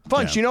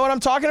 Punch, Yeah. you know what I'm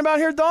talking about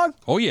here, dog?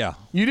 Oh, yeah.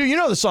 You do. You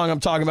know the song I'm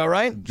talking about,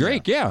 right?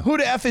 Drake, yeah. Who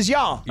the F is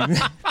y'all?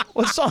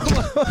 What song?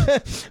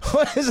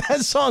 What is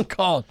that song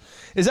called?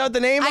 Is that the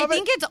name I of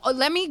think it?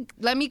 it's.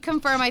 Let me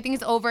confirm. I think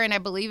it's "Over," and I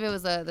believe it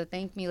was the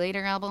 "Thank Me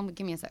Later" album. But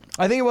give me a sec.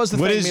 I think it was the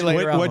What Thank is Me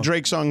Later what album.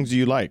 Drake songs do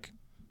you like?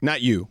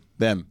 Not you,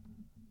 them.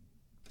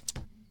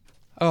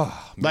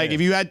 Oh, Like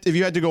if you had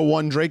to go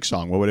one Drake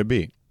song, what would it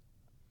be?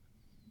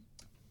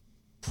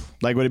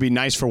 Like would it be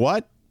Nice for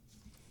What?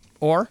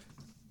 Or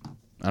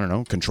I don't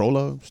know.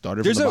 Controller,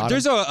 started There's from the bottom.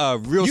 there's a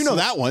real. You know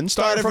that one.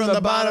 Started from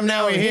the bottom,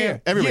 now we're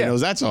here. Everybody Yeah.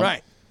 knows that song.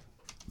 Right.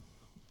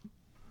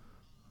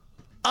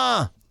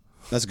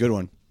 That's a good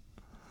one.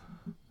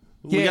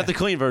 We Yeah. got the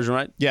clean version,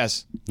 right?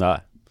 Yes. All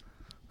right.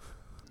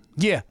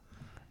 Yeah.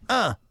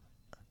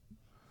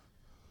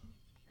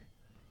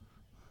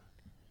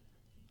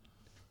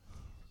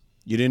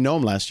 You didn't know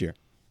him last year.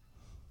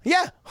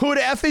 Yeah. Who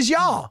the F is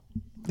y'all?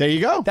 There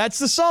you go. That's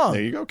the song.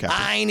 There you go, Captain.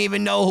 I ain't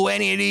even know who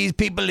any of these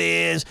people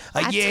is.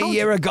 I A told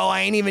year you. ago,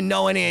 I ain't even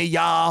know any of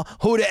y'all.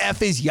 Who the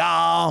F is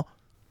y'all?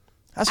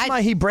 That's my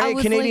I Hebraic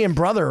was Canadian like-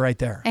 brother right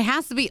there. It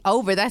has to be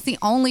 "Over." That's the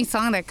only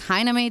song that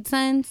kind of made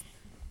sense.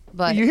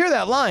 But You hear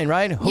that line,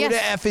 right? Who Yes.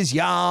 the F is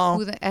y'all?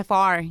 who the F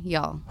are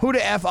y'all? Who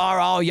the F are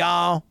all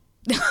y'all?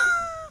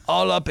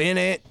 All up in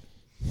it.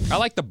 I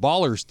like the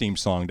Ballers theme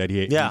song that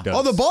he Yeah. does.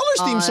 Oh, the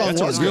Ballers theme song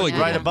that's was one. really Yeah.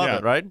 good. Right above Yeah.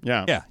 it, right?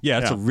 Yeah. Yeah,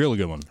 that's a really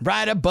good one.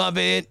 Right above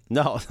it.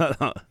 No.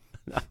 How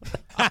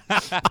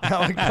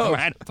it goes.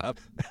 Right above.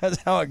 That's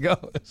how it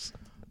goes.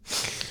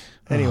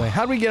 Anyway,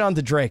 how'd we get on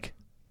to Drake?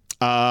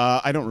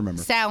 I don't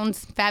remember.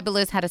 Sounds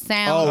fabulous. Had a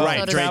sound. Oh, So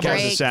right. does Drake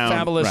has a sound.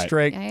 Fabulous Right.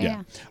 Drake.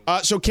 Yeah.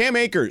 So Cam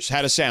Akers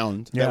had a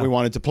sound Yeah. that we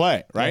wanted to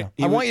play, right?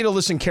 I want you to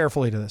listen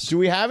carefully to this. Do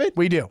we have it?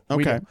 We do.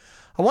 We Okay. do.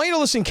 I want you to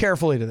listen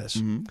carefully to this.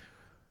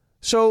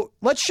 So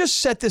let's just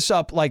set this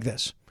up like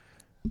this.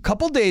 A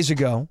couple days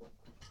ago,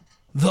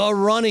 the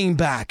running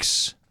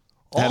backs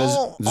Had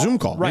a Zoom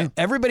call. Right. yeah.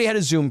 Everybody had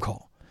a Zoom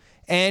call.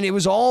 And it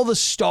was all the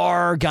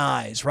star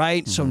guys,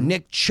 right? So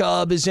Nick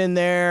Chubb is in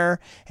there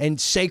and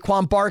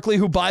Saquon Barkley,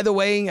 who, by the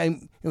way,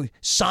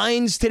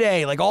 signs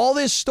today. Like all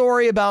this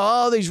story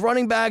about, these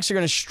running backs are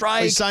going to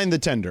strike. He signed the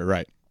tender,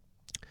 right?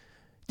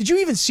 Did you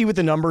even see what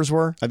the numbers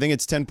were? I think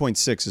it's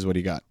 10.6 is what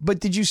he got. But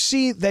did you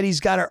see that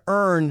he's got to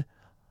earn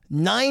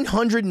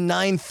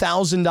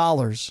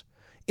 $909,000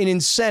 in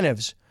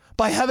incentives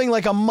by having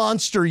like a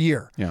monster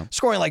year? Yeah.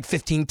 Scoring like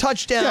 15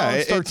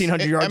 touchdowns,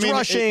 1,300 yards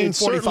rushing,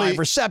 45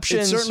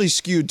 receptions. It's certainly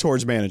skewed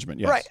towards management,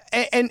 yes. Right.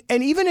 And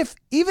even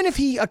if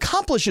he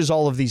accomplishes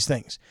all of these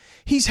things,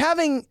 he's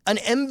having an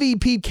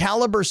MVP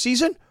caliber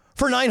season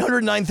for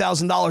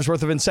 $909,000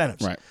 worth of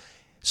incentives. Right.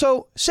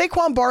 So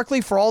Saquon Barkley,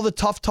 for all the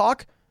tough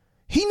talk,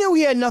 he knew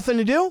he had nothing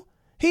to do.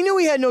 He knew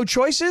he had no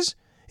choices.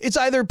 It's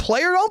either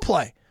play or don't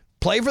play.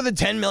 Play for the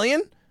 $10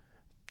 million.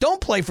 Don't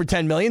play for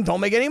 $10 million.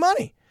 Don't make any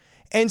money.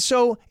 And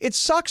so it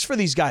sucks for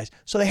these guys.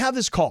 So they have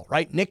this call,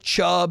 right? Nick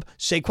Chubb,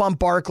 Saquon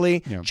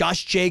Barkley,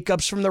 Josh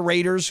Jacobs from the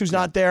Raiders, who's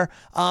not there.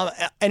 And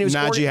it was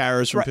Najee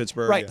Harris from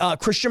Pittsburgh. Right. Yeah.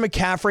 Christian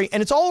McCaffrey.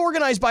 And it's all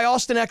organized by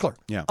Austin Eckler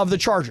of the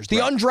Chargers, the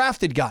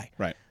undrafted guy.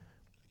 Right.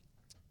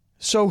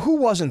 So who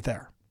wasn't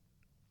there?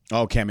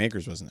 Oh, Cam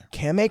Akers wasn't there.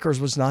 Cam Akers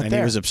was not And there.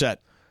 he was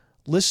upset.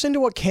 Listen to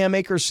what Cam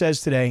Akers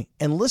says today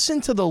and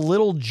listen to the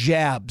little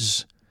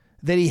jabs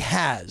that he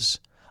has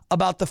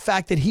about the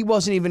fact that he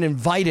wasn't even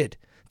invited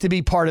to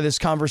be part of this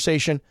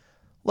conversation.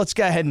 Let's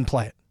go ahead and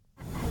play it.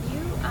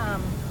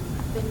 Have you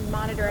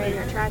monitoring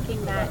or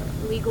tracking that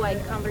legal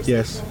aid conversation?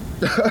 Yes.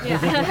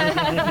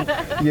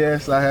 Yeah.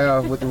 Yes, I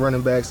have with the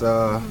running backs.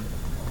 I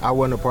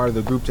wasn't a part of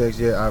the group text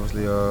yet.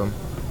 Obviously,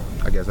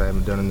 I guess I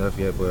haven't done enough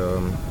yet.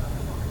 But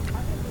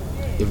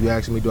if you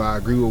ask me, do I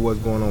agree with what's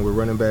going on with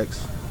running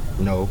backs?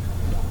 No.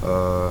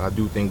 I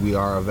do think we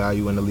are a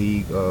value in the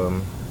league.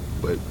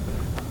 But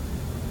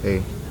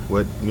hey,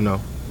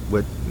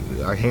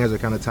 our hands are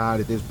kind of tied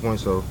at this point,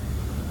 so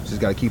just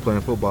got to keep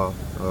playing football.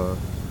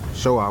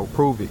 I'll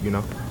prove it,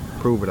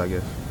 prove it, I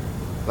guess.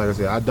 Like I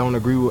said, I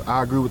agree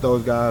with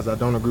those guys. I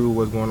don't agree with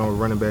what's going on with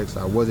running backs.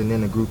 I wasn't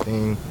in the group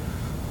thing,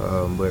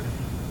 but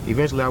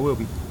eventually I will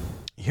be.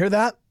 You hear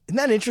that? Isn't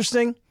that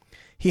interesting?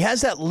 He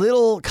has that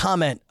little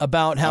comment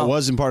about how I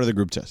wasn't part of the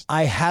group test.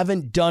 I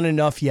haven't done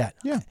enough yet.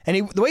 Yeah.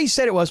 And the way he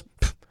said it was,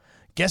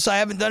 guess I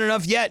haven't done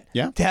enough yet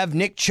to have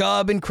Nick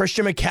Chubb and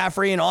Christian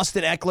McCaffrey and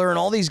Austin Eckler and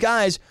all these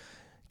guys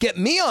get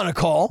me on a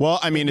call. Well,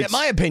 I mean, get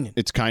my opinion.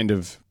 It's kind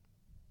of,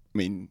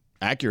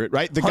 accurate,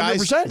 right? The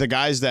 100%.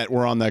 guys that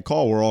were on that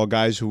call were all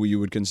guys who you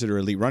would consider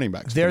elite running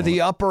backs. They're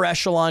the upper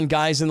echelon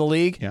guys in the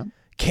league. Yeah.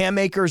 Cam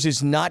Akers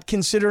is not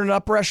considered an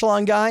upper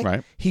echelon guy.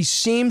 Right. He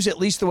seems, at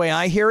least the way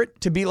I hear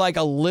it, to be like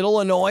a little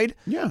annoyed.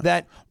 Yeah.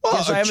 That Well,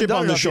 guess I a haven't chip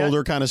done on the enough shoulder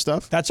yet. kind of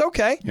stuff. That's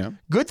okay. Yeah.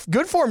 Good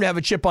for him to have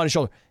a chip on his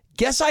shoulder.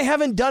 Guess I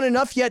haven't done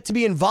enough yet to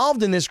be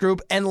involved in this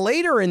group. And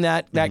later in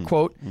that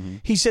quote,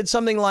 he said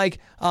something like,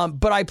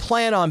 but I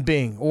plan on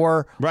being,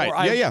 or Right.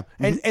 or Yeah.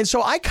 And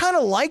so I kind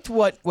of liked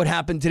what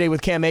happened today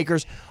with Cam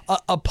Akers,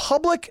 a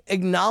public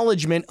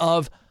acknowledgement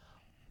of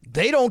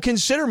they don't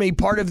consider me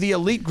part of the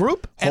elite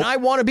group, and I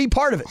want to be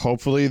part of it.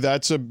 Hopefully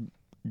that's a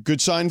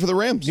good sign for the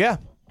Rams. Yeah.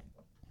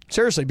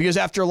 Seriously, because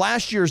after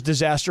last year's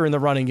disaster in the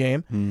running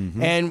game,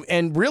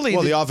 and really...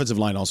 Well, the offensive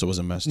line also was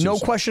a mess, too. No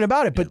question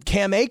about it. But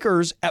Cam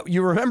Akers,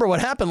 you remember what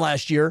happened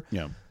last year.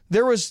 Yeah.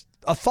 There was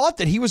a thought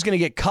that he was going to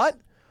get cut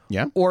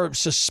or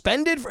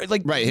suspended.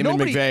 Right, him and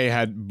McVay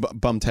had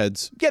bumped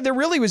heads. Yeah, there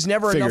really was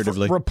never enough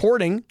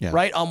reporting,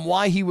 right, on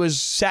why he was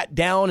sat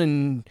down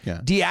and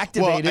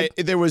deactivated. Well,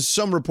 there was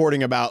some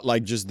reporting about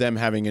just them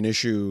having an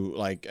issue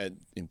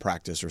in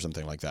practice or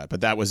something like that.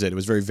 But that was it. It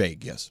was very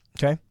vague, yes.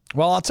 Okay.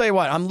 Well, I'll tell you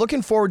what. I'm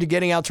looking forward to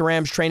getting out to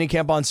Rams training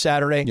camp on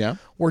Saturday. Yeah.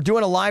 We're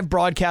doing a live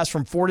broadcast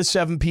from 4 to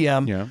 7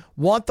 p.m. Yeah.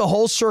 Want the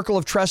whole circle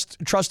of trust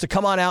to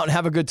come on out and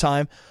have a good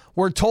time.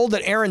 We're told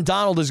that Aaron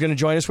Donald is going to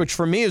join us, which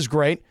for me is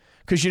great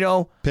because,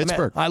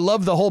 Pittsburgh. I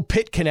love the whole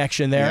Pitt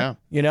connection there,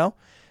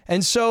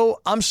 And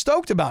so I'm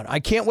stoked about it. I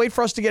can't wait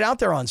for us to get out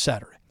there on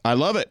Saturday. I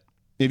love it.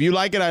 If you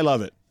like it, I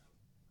love it.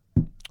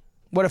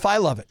 What if I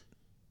love it?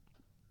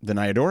 Then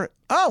I adore it.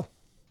 Oh.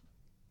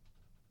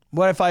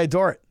 What if I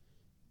adore it?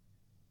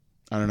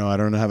 I don't know. I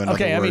don't have enough.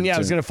 Okay, I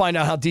was going to find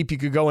out how deep you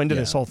could go into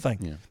this whole thing.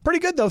 Yeah. Pretty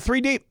good, though.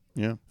 3 deep.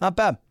 Yeah. Not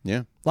bad.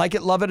 Yeah. Like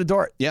it, love it,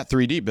 adore it. Yeah,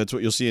 3 deep. That's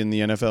what you'll see in the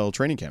NFL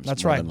training camps.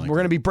 That's right. We're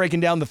going to be breaking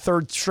down the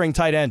third string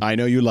tight end. I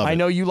know you love it. I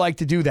know you like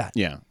to do that.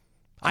 Yeah.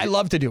 I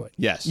love to do it.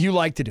 Yes. You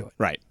like to do it.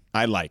 Right.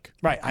 I like.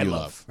 Right. I You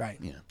love. Right.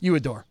 Yeah. You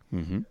adore.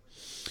 Mm-hmm.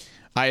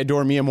 I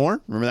adore Mia Moore.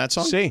 Remember that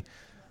song? See.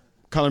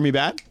 Color Me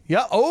Bad?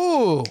 Yeah.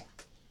 Oh.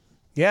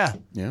 Yeah.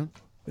 Yeah.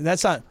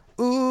 That's not.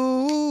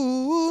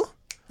 Ooh.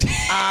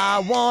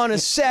 I want to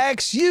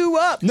sex you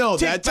up. No,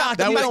 TikTok,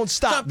 that you was, don't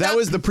stop. That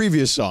was the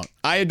previous song.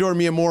 I Adore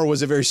Mia Moore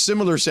was a very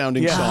similar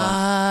sounding song.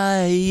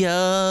 I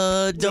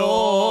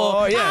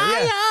adore.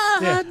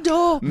 I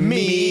adore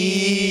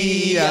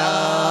Mia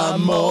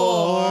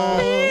Moore.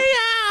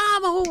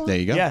 There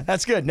you go. Yeah,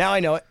 that's good. Now I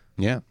know it.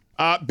 Yeah.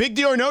 Big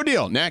deal or no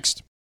deal?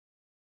 Next.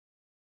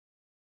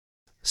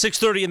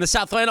 6:30 in the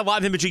South Atlanta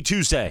Live Imaging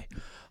Tuesday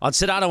on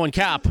Sedano and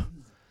Cap.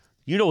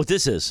 You know what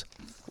this is.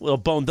 Little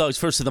Bone Thugs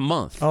first of the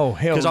month. Oh,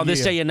 hell Because on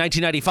this yeah. day in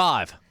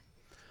 1995,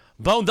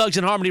 Bone Thugs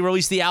and Harmony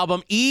released the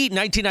album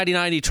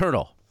 1999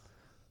 Eternal.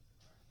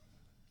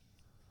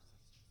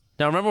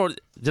 Now, remember,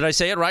 did I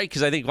say it right?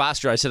 Because I think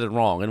last year I said it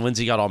wrong, and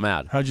Lindsay got all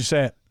mad. How'd you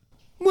say it?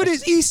 What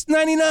is East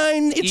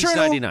 99 Eternal? East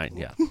 99,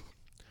 yeah.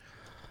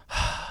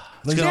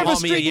 They have a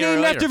street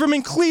named after them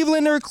in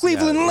Cleveland or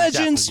Cleveland Yeah,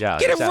 Legends. exactly. Yeah,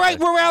 Get exactly. it right,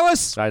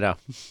 Morales. I know.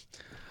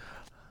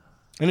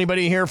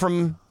 Anybody here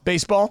from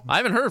baseball? I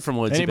haven't heard from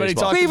Lindsay. Anybody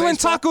baseball. talk- Cleveland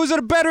baseball? tacos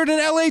are better than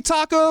LA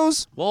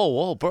tacos.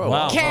 Whoa, bro.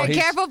 Wow.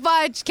 Careful,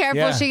 Fudge. Careful.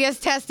 Yeah. She gets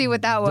testy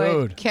with that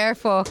word. Dude.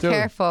 Careful.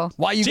 Careful.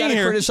 Why you got to Gene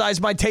here. criticize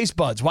my taste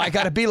buds? Why I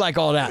got to be like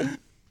all that?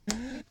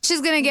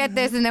 She's going to get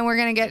this, and then we're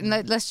going to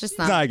get... Let's just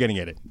not. Not gonna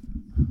get it.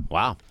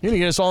 Wow. You're going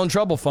to get us all in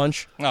trouble,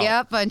 Funch. Oh.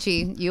 Yep,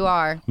 Funchy. You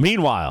are.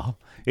 Meanwhile,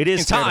 it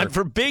is time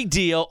for Big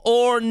Deal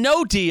or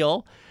No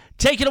Deal.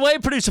 Take it away,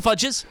 Producer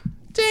Fudges.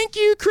 Thank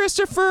you,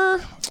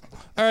 Christopher.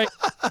 All right.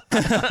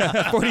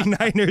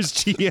 49ers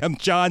GM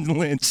John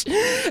Lynch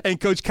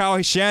and Coach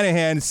Kyle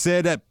Shanahan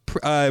said that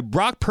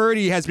Brock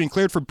Purdy has been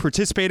cleared for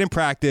participate in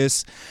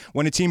practice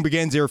when the team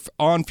begins their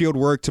on-field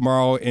work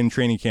tomorrow in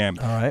training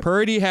camp. All right.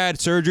 Purdy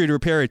had surgery to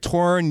repair a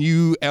torn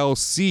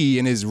ULC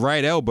in his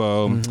right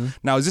elbow. Mm-hmm.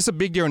 Now, is this a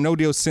big deal or no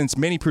deal since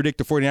many predict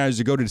the 49ers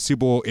to go to the Super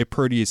Bowl if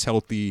Purdy is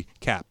healthy,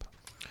 Cap?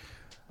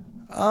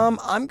 I'm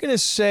going to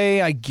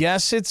say I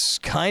guess it's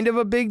kind of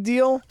a big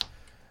deal.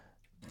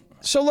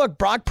 So look,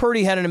 Brock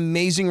Purdy had an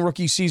amazing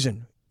rookie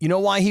season. You know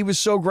why he was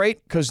so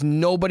great? Because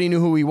nobody knew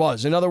who he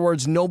was. In other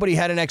words, nobody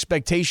had an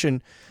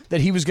expectation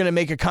that he was going to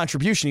make a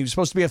contribution. He was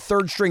supposed to be a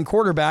third-string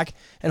quarterback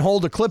and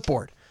hold a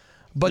clipboard.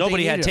 But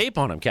nobody had tape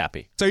on him,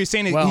 Cappy. So you're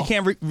saying that he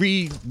can't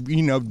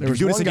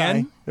do this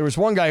again? There was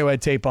one guy who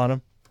had tape on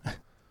him.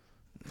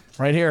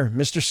 Right here,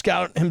 Mr.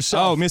 Scout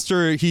himself.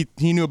 Oh, he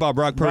knew about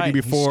Brock Purdy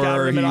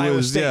before he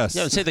was. Yes.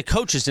 Yeah, say the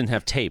coaches didn't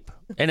have tape,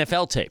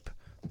 NFL tape.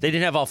 They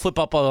didn't have all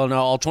football on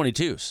all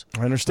 22s.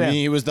 I understand. I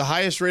mean, he was the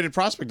highest-rated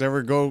prospect to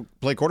ever go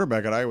play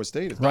quarterback at Iowa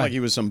State. It's not like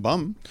he was some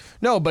bum.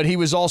 No, but he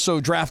was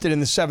also drafted in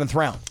the 7th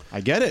round. I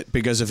get it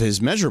because of his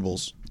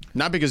measurables,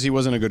 not because he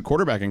wasn't a good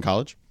quarterback in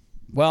college.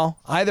 Well,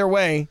 either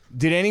way,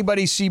 did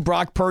anybody see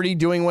Brock Purdy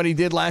doing what he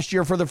did last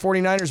year for the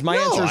 49ers? My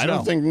answer is no. I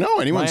don't think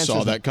anyone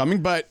saw that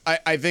coming, but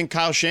I think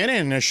Kyle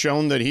Shanahan has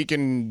shown that he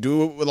can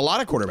do it with a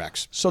lot of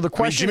quarterbacks. So the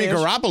question Jimmy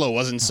Garoppolo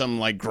wasn't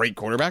some great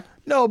quarterback.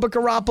 No, but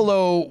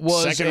Garoppolo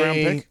was second-round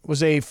pick.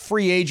 Was a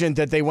free agent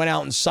that they went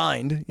out and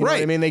signed. You know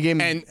what I mean? They gave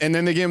him, and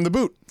then they gave him the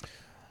boot.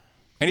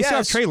 And he still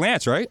has Trey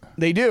Lance, right?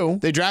 They do.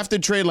 They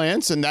drafted Trey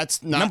Lance, and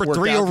that's not number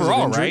 3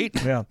 overall, right?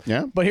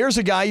 Yeah. But here's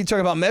a guy, you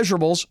talk about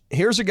measurables.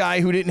 Here's a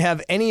guy who didn't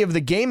have any of the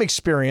game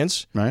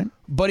experience, right?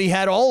 But he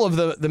had all of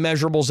the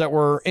measurables that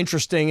were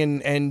interesting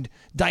and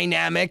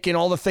dynamic and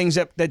all the things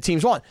that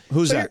teams want.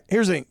 Who's that?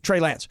 Here's the thing, Trey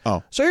Lance.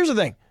 Oh. So here's the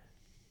thing.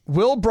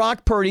 Will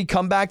Brock Purdy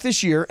come back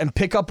this year and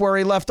pick up where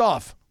he left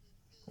off?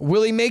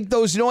 Will he make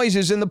those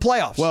noises in the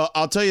playoffs? Well,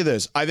 I'll tell you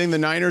this. I think the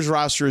Niners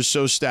roster is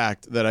so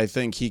stacked that I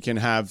think he can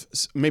have,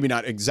 maybe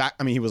not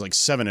exact, I mean, he was like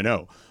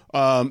 7-0.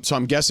 So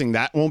I'm guessing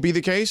that won't be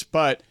the case,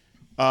 but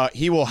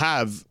he will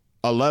have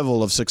a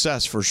level of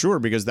success for sure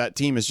because that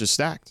team is just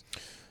stacked.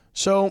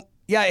 So,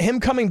 yeah, him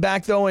coming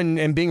back, though,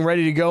 and being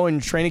ready to go in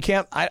training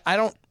camp, I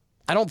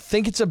don't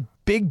think it's a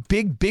big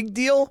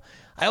deal.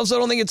 I also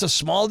don't think it's a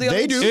small deal.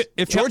 They do.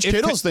 If George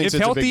Kittle thinks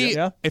it's a big deal.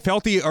 Yeah. If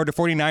healthy, are the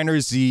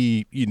 49ers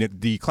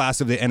the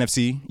class of the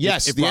NFC?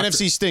 Yes, if the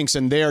NFC stinks,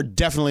 and they are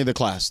definitely the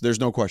class. There's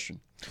no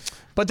question.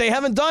 But they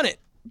haven't done it.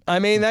 I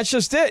mean, that's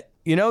just it.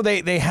 You know,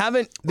 they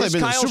haven't. This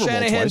Kyle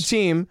Shanahan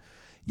team,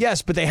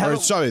 yes, but they haven't.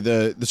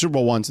 The Super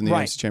Bowl once in the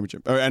NFC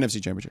Championship or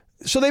NFC Championship.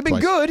 So they've been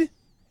good,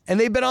 and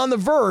they've been on the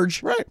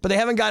verge, right? But they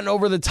haven't gotten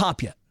over the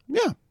top yet.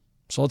 Yeah.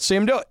 So let's see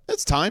them do it.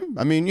 It's time.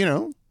 I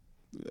mean,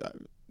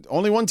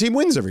 only one team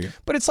wins every year.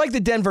 But it's like the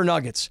Denver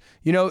Nuggets.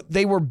 You know,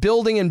 they were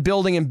building and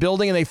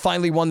they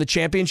finally won the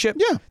championship.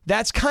 Yeah.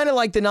 That's kind of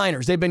like the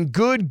Niners. They've been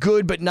good,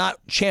 but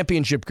not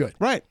championship good.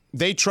 Right.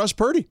 They trust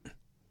Purdy.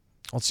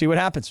 Let's see what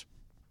happens.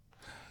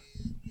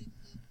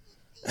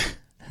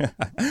 All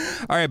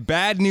right,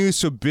 bad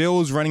news for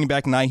Bills running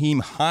back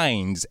Nyheim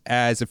Hines,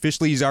 as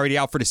officially he's already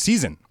out for the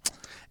season,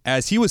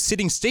 as he was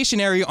sitting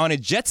stationary on a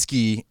jet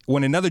ski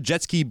when another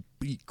jet ski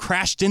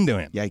crashed into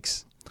him.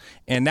 Yikes.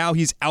 And now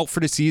he's out for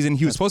the season.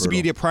 He was supposed to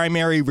be the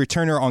primary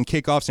returner on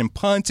kickoffs and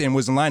punts and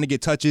was in line to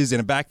get touches in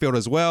the backfield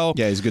as well.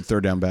 Yeah, he's a good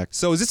third down back.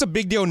 So is this a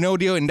big deal, no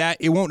deal, in that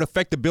it won't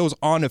affect the Bills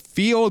on the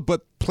field,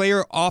 but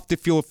player off the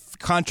field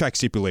contract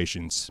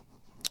stipulations?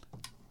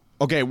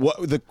 Okay, what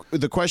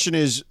the question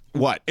is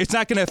what? It's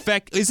not going to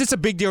affect. Is this a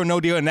big deal or no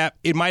deal? In that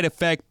it might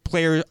affect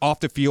player off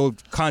the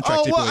field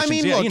contract stipulations.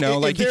 I mean,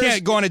 look, you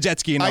can't go on a jet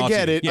ski. I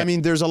get it. Yeah. I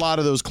mean, there's a lot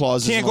of those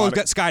clauses. Can't go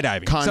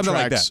skydiving. Something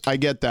like that. I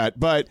get that,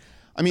 but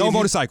I mean, no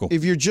motorcycle.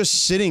 If you're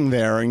just sitting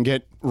there and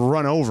get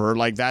run over,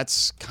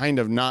 that's kind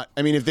of not.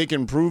 I mean, if they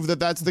can prove that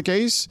that's the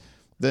case,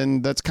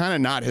 then that's kind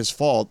of not his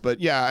fault. But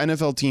yeah,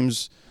 NFL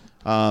teams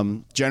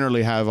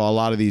generally have a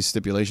lot of these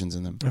stipulations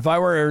in them. If I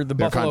were the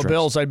Buffalo contracts.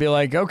 Bills, I'd be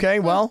like, okay,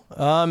 well,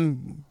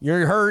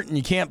 you're hurt and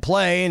you can't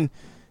play, and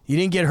you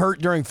didn't get hurt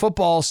during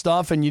football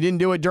stuff, and you didn't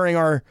do it during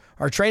our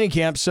training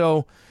camp.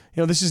 So,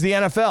 this is the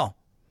NFL,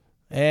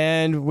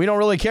 and we don't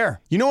really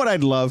care. You know what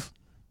I'd love?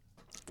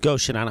 Go,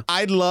 Shanana.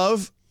 I'd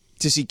love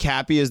to see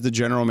Cappy as the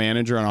general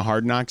manager on a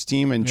Hard Knocks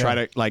team and try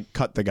to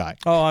cut the guy.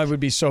 Oh, I would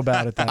be so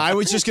bad at that. I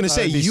was just going to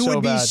say, you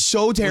would be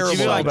so terrible. Would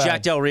you be like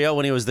Jack Del Rio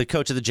when he was the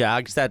coach of the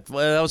Jags? That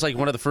was like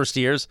one of the first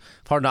years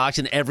of Hard Knocks,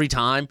 and every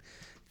time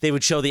they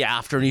would show the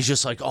after, and he's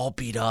just like all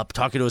beat up,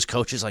 talking to his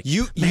coaches like,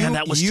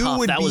 that was tough.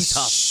 Would that be was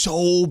tough.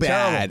 So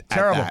bad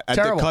at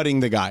the cutting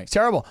the guy.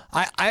 Terrible.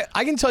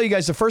 I can tell you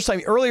guys the first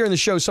time earlier in the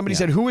show, somebody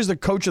said, who is the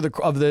coach of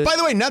the? By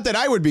the way, not that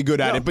I would be good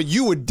at it, but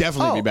you would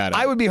definitely be bad at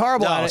it. I would be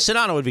horrible at it.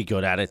 Sedano would be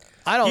good at it.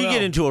 I don't know. You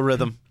get into a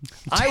rhythm.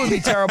 I would be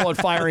terrible at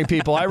firing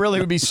people. I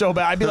really would be so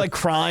bad. I'd be like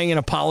crying and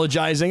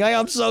apologizing.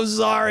 I'm so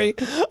sorry.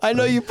 I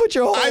know you put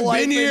your whole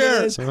life into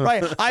this.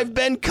 Right. I've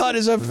been cut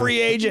as a free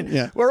agent.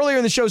 Yeah. Earlier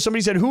in the show,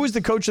 somebody said, who was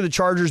the coach of the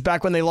Chargers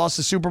back when they lost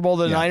the Super Bowl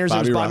to the Niners? It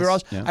was Bobby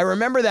Ross. Yeah. I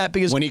remember that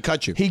because when he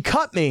cut you. He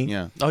cut me.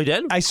 Yeah. Oh, he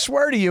did? I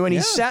swear to you. And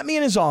he sat me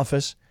in his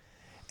office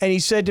and he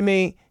said to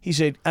me,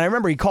 and I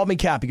remember he called me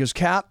Cap. He goes,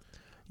 Cap,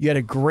 you had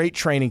a great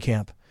training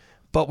camp.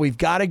 But we've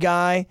got a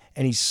guy,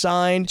 and he's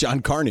signed. John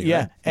Carney, yeah,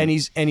 right? and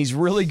he's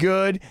really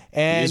good,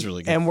 and he is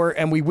really good.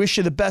 and we wish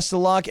you the best of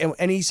luck.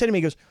 And he said to me,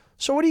 he goes,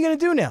 so what are you going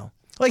to do now?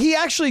 Like he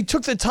actually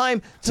took the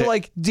time to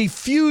like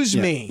defuse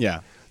me. Yeah.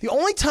 The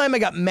only time I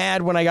got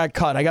mad when I got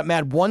cut, I got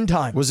mad one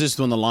time. Was this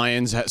when the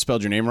Lions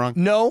spelled your name wrong?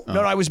 No,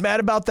 I was mad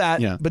about that.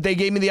 Yeah. But they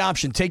gave me the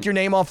option: take your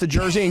name off the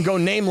jersey and go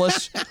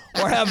nameless,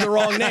 or have the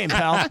wrong name,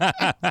 pal.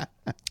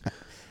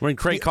 When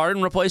Craig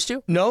Carden replaced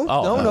you? No,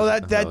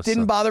 that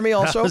didn't bother me.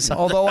 Also,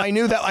 although I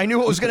knew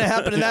what was going to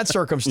happen in that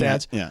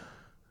circumstance. Yeah.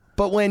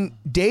 But when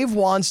Dave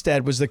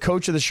Wanstead was the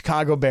coach of the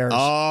Chicago Bears,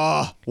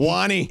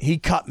 Wani, he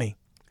cut me.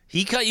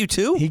 He cut you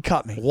too? He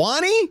cut me.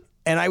 Wani?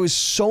 And I was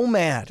so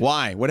mad.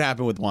 Why? What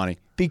happened with Wani?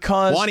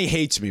 Because Wani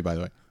hates me, by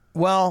the way.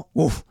 Well,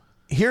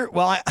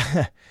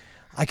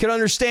 I could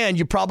understand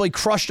you probably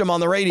crushed him on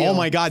the radio. Oh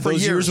my God,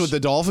 those years with the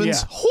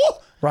Dolphins? Yeah.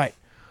 Right.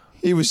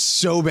 He was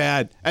so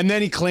bad. And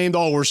then he claimed,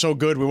 we're so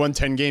good. We won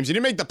 10 games. He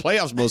didn't make the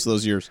playoffs most of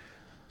those years.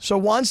 So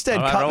Wanstead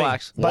cut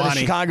me by the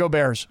Chicago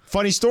Bears.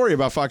 Funny story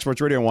about Fox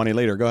Sports Radio and Wani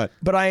later. Go ahead.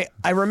 But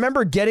I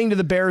remember getting to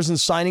the Bears and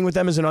signing with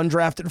them as an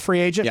undrafted free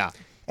agent. Yeah.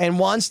 And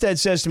Wanstead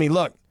says to me,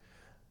 look,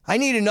 I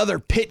need another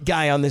Pitt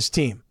guy on this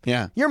team.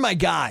 Yeah. You're my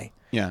guy.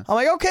 Yeah. I'm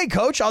like, okay,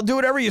 coach, I'll do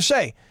whatever you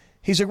say.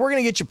 He's like, we're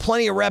going to get you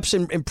plenty of reps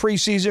in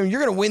preseason.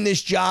 You're going to win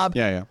this job.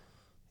 Yeah.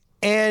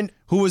 And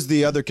who was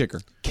the other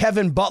kicker?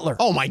 Kevin Butler.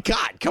 Oh, my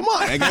God. Come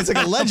on. That guy's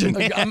like a legend.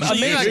 So you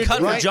got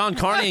cut for John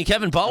Carney and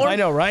Kevin Butler? I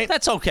know, right?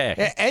 That's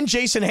okay. And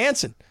Jason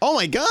Hansen. Oh,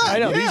 my God. I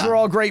know. Yeah. These were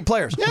all great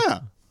players. Yeah.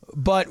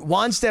 But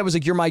Wanstead was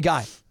like, you're my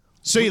guy.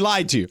 So he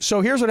lied to you.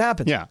 So here's what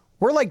happened. Yeah.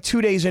 We're like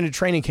 2 days into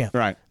training camp.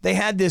 Right. They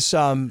had this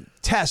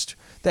test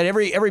that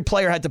every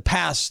player had to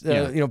pass,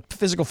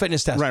 physical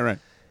fitness test. Right.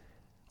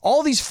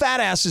 All these fat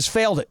asses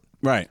failed it.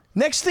 Right.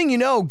 Next thing you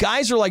know,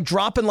 guys are like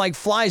dropping like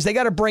flies. They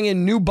got to bring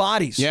in new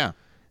bodies. Yeah.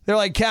 They're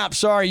like, Cap,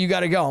 sorry, you got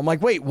to go. I'm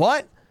like, wait,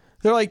 what?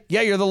 They're like,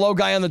 yeah, you're the low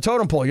guy on the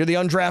totem pole. You're the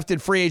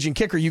undrafted free agent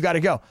kicker. You got to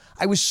go.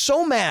 I was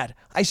so mad.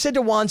 I said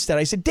to Wanstead,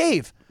 I said,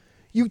 Dave,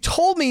 you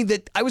told me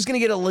that I was going to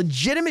get a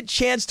legitimate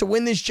chance to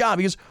win this job.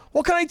 He goes,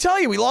 what can I tell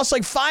you? We lost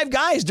like 5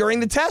 guys during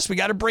the test. We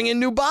got to bring in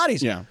new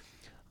bodies. Yeah.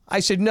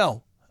 I said,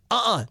 no.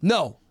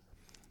 No.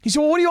 He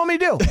said, well, what do you want me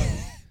to do?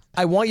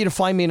 I want you to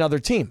find me another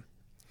team.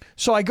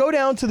 So I go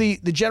down to the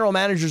general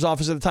manager's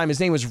office at the time. His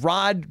name was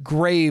Rod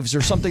Graves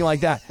or something like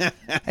that.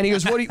 And he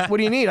goes, what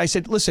do you need? I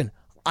said, listen,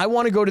 I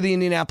want to go to the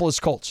Indianapolis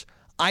Colts.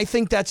 I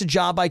think that's a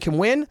job I can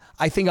win.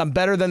 I think I'm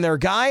better than their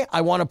guy. I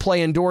want to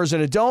play indoors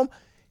in a dome.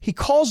 He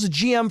calls the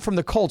GM from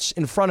the Colts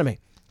in front of me.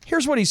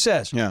 Here's what he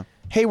says. Yeah.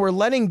 Hey, we're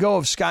letting go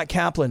of Scott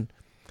Kaplan.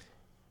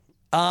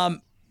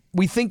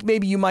 We think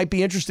maybe you might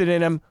be interested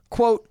in him.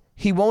 Quote,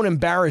 he won't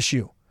embarrass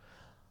you.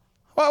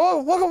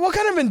 What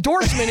kind of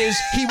endorsement is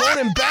he won't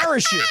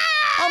embarrass you?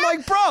 I'm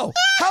like, bro,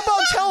 how about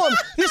tell him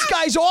this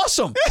guy's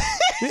awesome?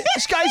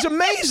 This guy's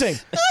amazing.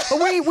 But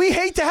we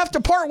hate to have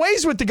to part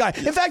ways with the guy.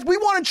 In fact, we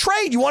want to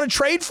trade. You want to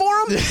trade for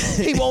him?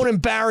 He won't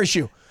embarrass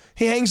you.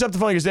 He hangs up the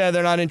phone and goes, yeah,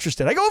 they're not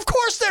interested. I go, of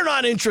course they're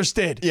not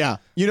interested. Yeah.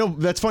 You know,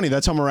 that's funny.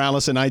 That's how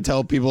Morales and I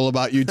tell people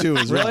about you, too.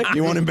 As well. Really?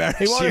 He won't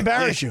embarrass you. He won't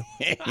embarrass you.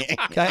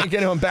 Going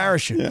to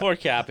embarrass you. Poor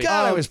Cappy.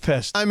 God, I was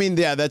pissed. I mean,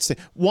 yeah, that's the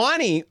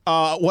Wani.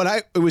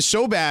 It was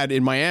so bad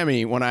in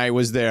Miami when I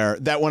was there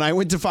that when I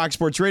went to Fox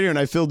Sports Radio and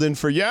I filled in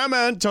for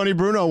Tony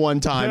Bruno one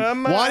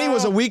time, Wani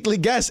was a weekly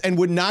guest and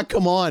would not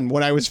come on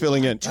when I was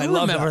filling in. I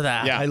remember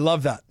that. Yeah. I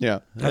love that. Yeah,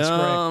 that's great.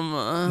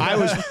 I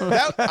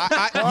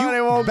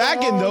was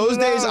back in those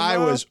days. I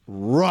was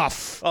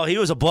rough. Oh, he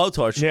was a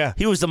blowtorch. Yeah.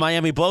 He was the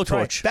Miami blowtorch.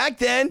 Right. Back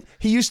then,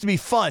 he used to be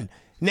fun.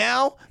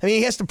 Now, I mean,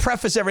 he has to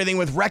preface everything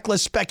with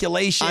reckless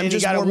speculation. I'm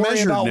just you more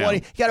measured now.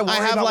 You got to worry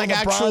about what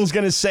LeBron's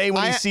going to say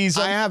when he sees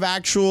him. I have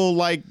actual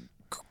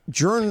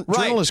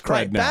journalist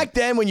cred now. Back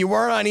then, when you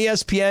weren't on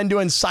ESPN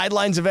doing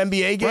sidelines of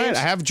NBA games, right, I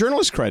have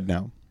journalist cred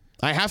now.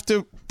 I have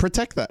to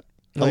protect that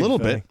a little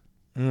bit.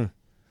 You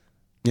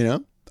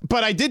know,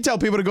 but I did tell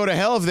people to go to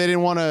hell if they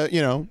didn't want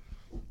to,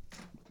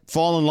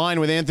 fall in line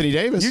with Anthony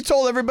Davis. You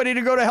told everybody to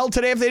go to hell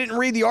today if they didn't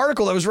read the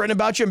article that was written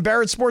about you in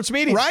Barrett Sports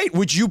Media. Right,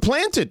 which you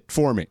planted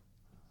for me.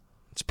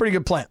 It's a pretty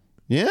good plan.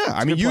 Yeah,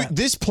 I mean,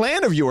 this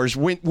plan of yours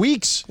went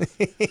weeks.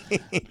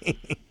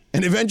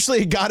 And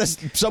eventually it got us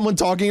someone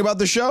talking about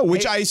the show,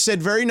 which I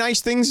said very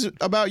nice things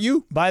about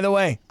you. By the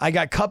way, I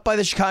got cut by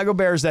the Chicago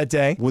Bears that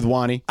day. With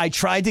Wani. I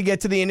tried to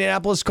get to the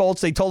Indianapolis Colts.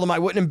 They told them I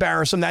wouldn't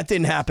embarrass them. That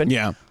didn't happen.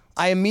 Yeah.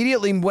 I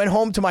immediately went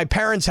home to my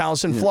parents'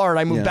 house in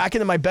Florida. I moved back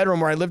into my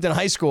bedroom where I lived in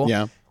high school.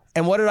 Yeah.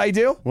 And what did I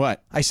do?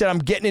 What? I said, I'm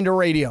getting into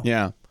radio.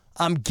 Yeah.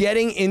 I'm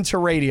getting into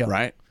radio.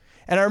 Right.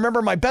 And I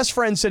remember my best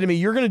friend said to me,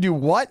 you're going to do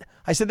what?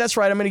 I said, that's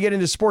right. I'm going to get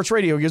into sports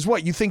radio. He goes,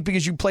 what? You think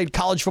because you played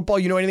college football,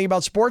 you know anything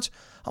about sports?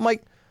 I'm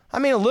like, I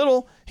mean, a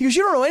little. He goes,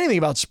 you don't know anything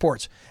about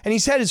sports. And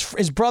he's had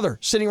his brother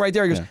sitting right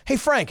there. He goes, hey,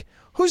 Frank,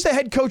 who's the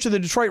head coach of the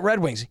Detroit Red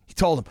Wings? He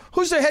told him.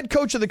 Who's the head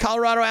coach of the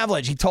Colorado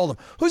Avalanche? He told him.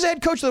 Who's the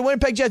head coach of the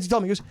Winnipeg Jets? He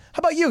told me. He goes,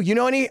 how about you? You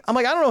know any? I'm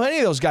like, I don't know who any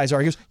of those guys are.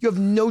 He goes, you have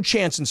no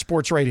chance in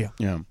sports radio.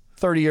 Yeah.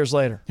 30 years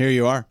later. Here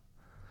you are.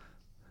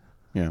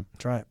 Yeah.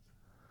 That's right.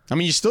 I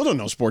mean, you still don't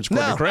know sports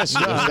quarter, Chris.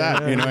 You know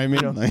that. You know what I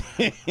mean?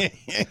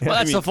 Well,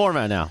 that's the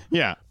format now.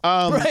 Yeah.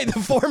 Right, the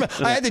format.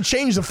 I had to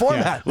change the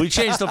format. We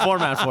changed the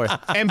format for you.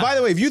 And by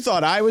the way, if you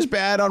thought I was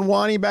bad on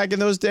Wani back in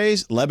those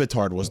days, Le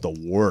Batard was the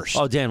worst.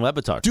 Oh, Dan Le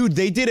Batard. Dude,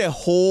 they did a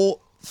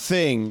whole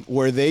thing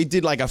where they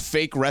did like a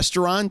fake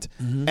restaurant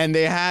and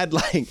they had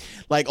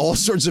like all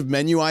sorts of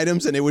menu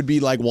items and it would be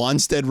like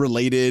Wanstead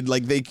related.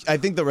 Like I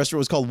think the restaurant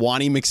was called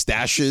Wani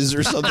McStashes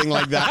or something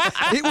like that.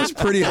 It was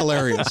pretty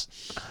hilarious.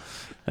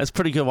 That's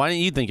pretty good. Why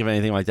didn't you think of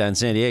anything like that in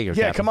San Diego?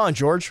 Yeah, Captain? come on,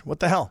 George. What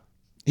the hell?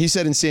 He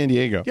said in San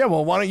Diego. Yeah,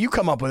 well, why don't you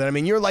come up with it? I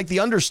mean, you're like the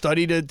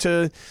understudy to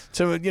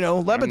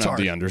Levitard. I'm not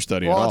the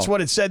understudy well, at all. that's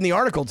what it said in the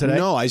article today.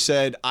 No, I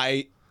said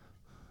I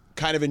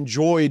kind of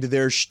enjoyed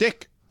their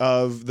shtick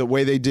of the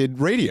way they did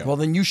radio. Well,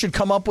 then you should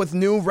come up with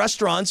new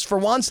restaurants for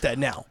Wanstead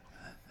now.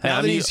 Hey,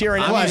 Now that he's here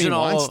in I'm LA. using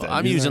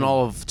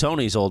all of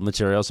Tony's old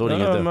material, so what are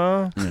you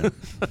going to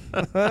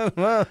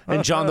do?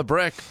 And John the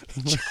Brick.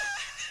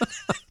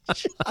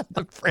 John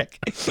the Brick.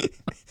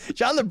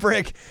 John the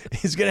Brick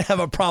is going to have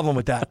a problem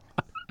with that.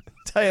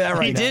 Tell you that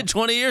right He now. did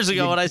 20 years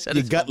ago when I said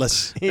You're it's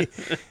gutless.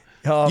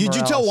 Oh, You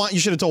Morales.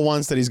 should have told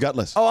Wanstead he's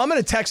gutless. Oh, I'm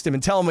going to text him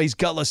and tell him he's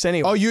gutless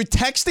anyway. Oh, you're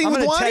texting I'm with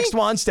going to Wani? text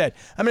Wanstead.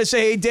 I'm going to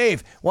say, hey,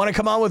 Dave, want to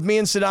come on with me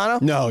and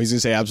Sedano? No, he's going to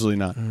say absolutely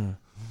not.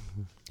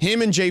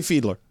 Him and Jay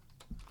Fiedler.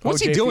 What's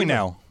he Jay doing Fiedler.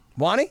 now?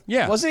 Wani?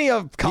 Yeah. Wasn't he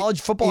a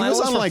college football He was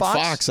analyst on for like Fox?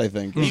 Fox, I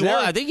think.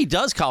 I think he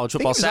does college I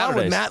think football he was on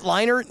Saturdays. with Matt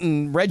Leinart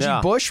and Reggie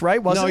Yeah. Bush,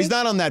 right? Wasn't No, he? he's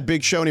not on that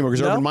big show anymore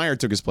because No? Urban Meyer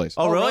took his place.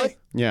 Oh, really? really?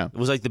 Yeah. It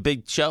was like the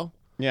big show?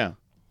 Yeah.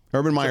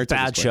 Urban Meyer took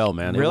his Bad place. show,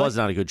 man. Really? It was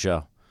not a good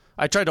show.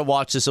 I tried to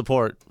watch to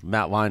support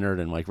Matt Leinart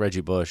and like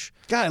Reggie Bush.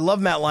 God, I love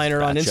Matt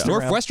Leinart on Bad show. Instagram.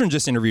 Northwestern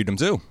just interviewed him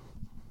too.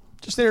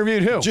 Just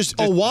interviewed who?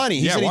 Wani.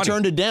 He Yeah, said he Wani.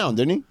 turned it down,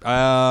 didn't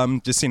he?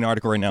 Just seen an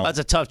article right now. That's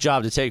a tough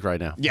job to take right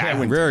now. Yeah, I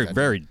wouldn't very, take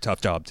that. very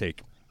tough job to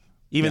take.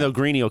 Even though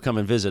Greeny will come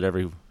and visit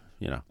every,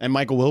 And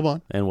Michael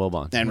Wilbon. and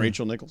Wilbon. And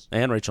Rachel Nichols.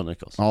 And Rachel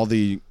Nichols. All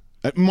the...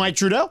 Mike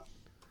Trudell.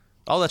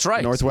 Oh, that's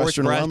right.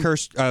 Northwestern alum.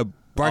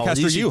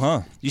 Broadcaster you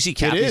huh? You see It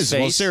Cappy's is. face?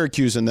 Well,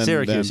 Syracuse and then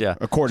Syracuse, them, yeah.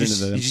 according did to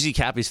you, the... Did you see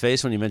Cappy's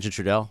face when you mentioned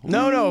Trudell?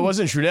 No, it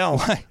wasn't Trudell.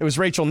 It was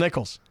Rachel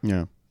Nichols.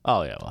 Yeah.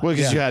 Oh, yeah. Well,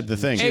 because you had the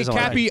thing. Hey, doesn't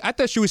like Cappy, I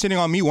thought she was hitting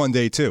on me one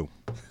day too.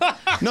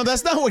 No,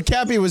 that's not what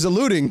Cappy was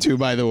alluding to,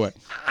 by the way.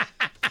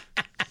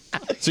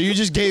 So you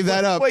just gave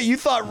that up. Wait, you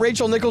thought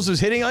Rachel Nichols was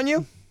hitting on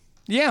you?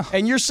 Yeah.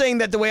 And you're saying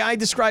that the way I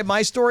described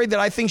my story, that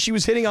I think she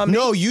was hitting on me?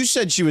 No, you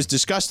said she was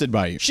disgusted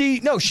by you.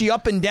 She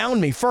up and downed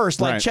me first,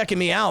 like Right. checking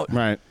me out.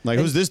 Right. Like,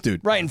 who's this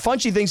dude? Right, and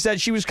Funchy thinks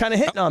that she was kind of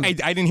hitting on me.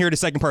 I didn't hear the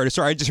second part of the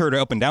story. I just heard her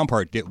up and down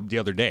part the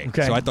other day.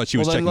 Okay. So I thought she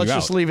was well, then checking you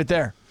let's just out. leave it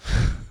there.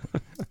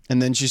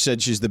 And then she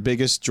said she's the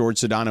biggest George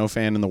Sedano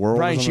fan in the world.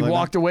 or Right, she something like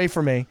walked away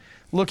from me,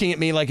 looking at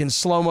me like in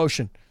slow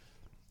motion.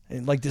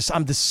 And like this,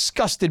 I'm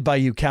disgusted by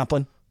you,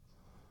 Kaplan.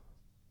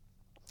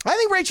 I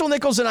think Rachel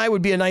Nichols and I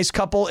would be a nice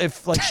couple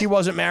if like she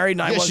wasn't married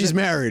and I Yeah, wasn't. she's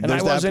married. And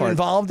There's I that wasn't part.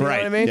 involved. You right.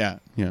 know what I mean?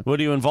 Yeah. What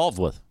are you involved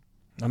with?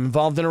 I'm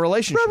involved in a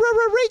relationship.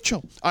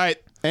 Rachel. All right.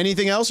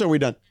 Anything else? Or are we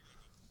done?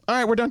 All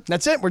right, we're done.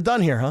 That's it. We're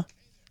done here, huh?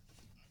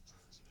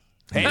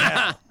 Hey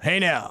now. Hey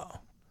now.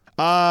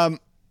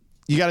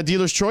 You got a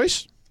dealer's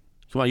choice?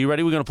 Come on, you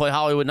ready? We're going to play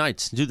Hollywood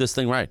Nights. Do this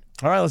thing right.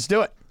 All right, let's do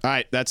it. All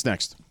right, that's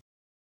next.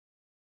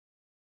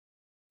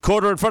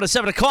 Quarter in front of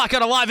 7 o'clock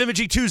on a live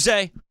Imaging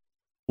Tuesday.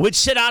 With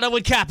Sedano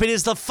and Cap, it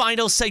is the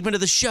final segment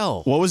of the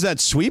show. What was that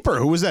sweeper?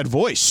 Who was that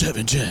voice?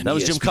 710. That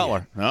was Jim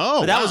Cutler.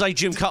 Oh, But that wow. was like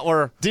Jim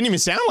Cutler Didn't even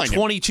sound like him.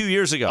 22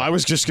 years ago. I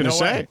was just going to No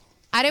say. way.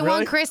 I didn't Really?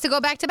 want Chris to go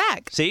back to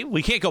back. See,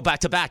 we can't go back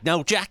to back.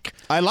 No, Jack.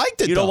 I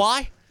liked it, You know though.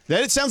 why?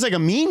 That it sounds like a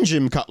mean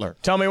Jim Cutler.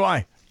 Tell me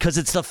why. Because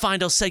it's the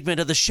final segment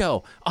of the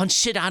show on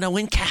Sedano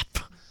and Cap.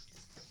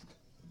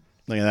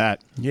 Look at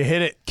that. You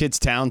hit it. Kid's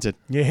talented.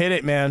 You hit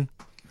it, man.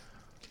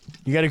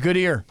 You got a good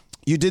ear.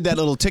 You did that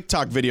little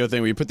TikTok video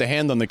thing where you put the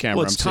hand on the camera.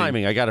 Well, it's I'm seeing.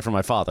 timing. I got it from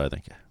my father, I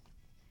think.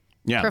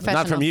 Yeah.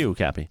 Professional. Not from you,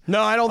 Cappy.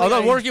 No, I don't think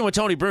Although I- working with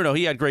Tony Bruno,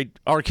 he had great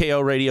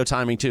RKO radio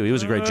timing, too. He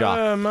was a great jock.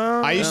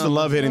 I used to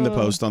love hitting the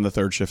post on the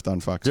third shift on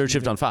Fox. Third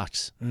shift on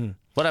Fox.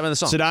 What happened to the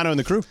song? Sedano and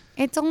the crew.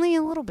 It's only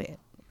a little bit.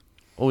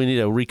 Oh, we need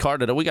to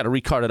recard it up. We got to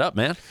recard it up,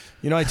 man.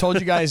 You know, I told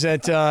you guys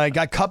that I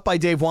got cut by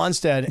Dave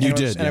Wanstead. And You I was-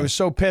 did, And I yeah. was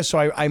so pissed. So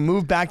I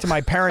moved back to my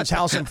parents'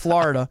 house in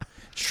Florida.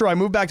 It's true. I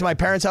moved back to my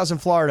parents' house in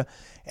Florida.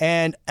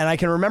 And I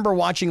can remember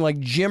watching like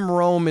Jim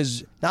Rome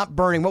is not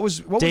burning. What was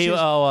Dave, his,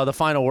 the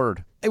final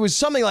word. it was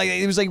something like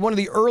it was like one of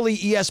the early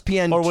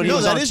ESPN Or when he No,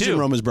 was that on is two. Jim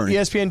Roma's burning.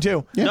 ESPN 2. No,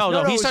 he's it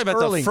talking was about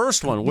early. the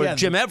first one with Yeah.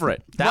 Jim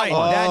Everett. That Right,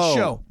 one. that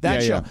show. That Yeah,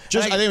 show. yeah.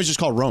 Just, And I think it was just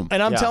called Rome.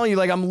 And I'm Yeah. telling you,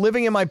 like, I'm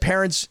living in my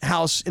parents'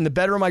 house in the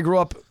bedroom I grew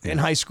up in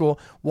high school,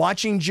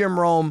 watching Jim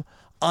Rome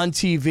on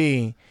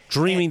TV.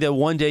 Dreaming that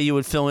one day you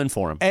would fill in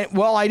for him. And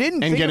well, I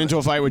didn't And think get of- into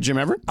a fight with Jim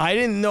Everett? I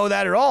didn't know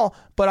that at all,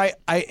 but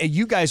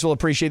you guys will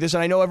appreciate this,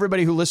 and I know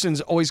everybody who listens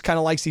always kind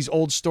of likes these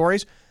old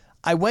stories.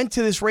 I went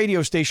to this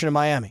radio station in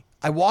Miami.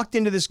 I walked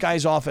into this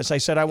guy's office. I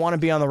said, I want to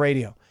be on the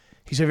radio.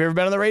 He said, have you ever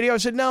been on the radio? I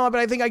said, no, but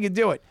I think I could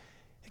do it.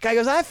 The guy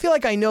goes, I feel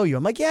like I know you.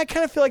 I'm like, yeah, I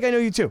kind of feel like I know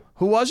you too.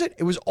 Who was it?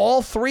 It was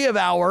all three of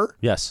our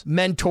Yes.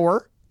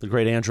 mentor, The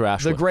great Andrew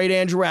Ashwood. the great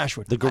Andrew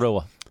Ashwood. The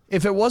gorilla.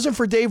 If it wasn't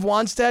for Dave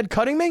Wanstead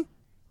cutting me,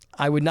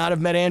 I would not have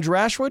met Andrew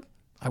Ashwood.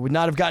 I would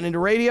not have gotten into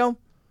radio.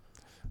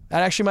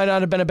 That actually might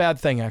not have been a bad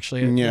thing,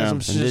 actually. Yeah. As I'm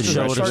And just- this as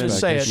I'm starting to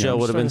say it. show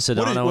would have been What,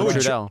 Sedano and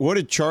Trudell.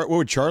 what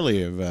would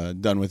Charlie have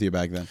done with you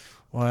back then?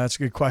 Well, that's a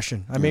good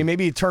question. I mean,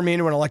 maybe you turn me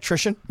into an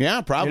electrician.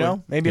 Yeah,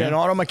 probably. Maybe an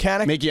auto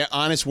mechanic. Make you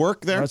honest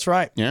work there. That's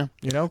right. Yeah.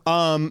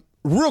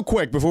 Real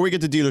quick before we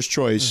get to dealer's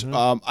choice,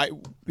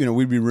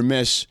 we'd be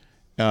remiss.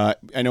 I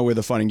know we're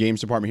the fun and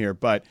games department here,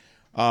 but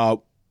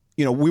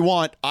we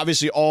want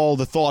obviously all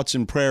the thoughts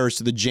and prayers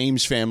to the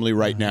James family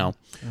right now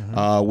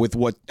with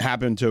what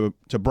happened to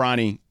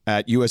Bronny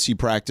at USC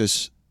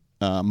practice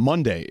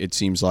Monday. It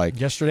seems like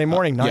yesterday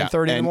morning,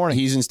 9:30 in the morning.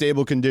 He's in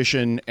stable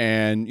condition,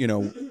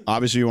 and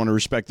obviously you want to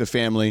respect the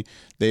family.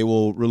 They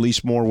will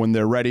release more when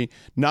they're ready.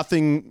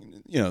 Nothing.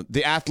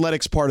 The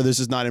athletics part of this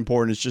is not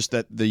important. It's just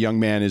that the young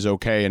man is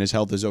okay and his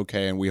health is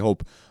okay, and we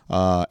hope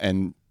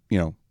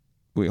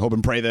we hope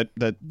and pray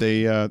that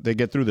they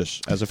get through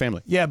this as a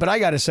family. Yeah, but I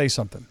got to say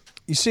something.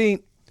 You see,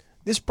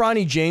 this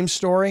Bronny James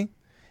story,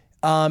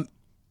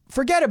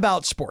 forget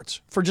about sports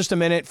for just a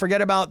minute.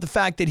 Forget about the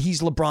fact that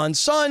he's LeBron's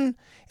son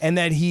and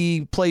that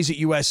he plays at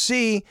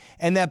USC,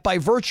 and that by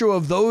virtue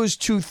of those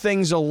two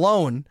things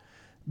alone,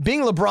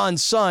 being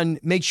LeBron's son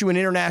makes you an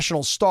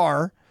international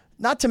star.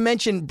 Not to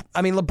mention,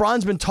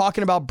 LeBron's been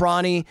talking about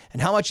Bronny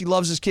and how much he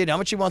loves his kid, how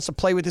much he wants to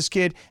play with his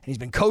kid, and he's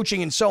been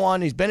coaching and so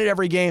on. He's been at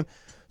every game.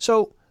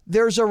 So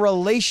there's a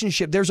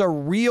relationship. There's a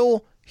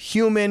real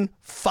human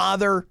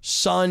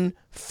father-son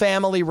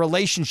family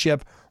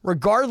relationship,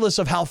 regardless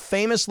of how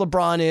famous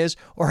LeBron is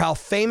or how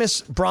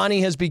famous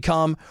Bronny has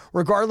become,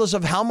 regardless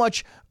of how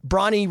much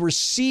Bronny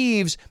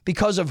receives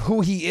because of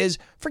who he is.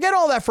 Forget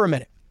all that for a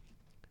minute.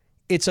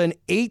 It's an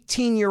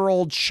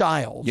 18-year-old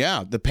child.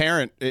 Yeah,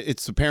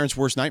 it's the parent's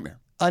worst nightmare.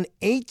 An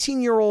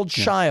 18-year-old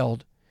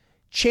child,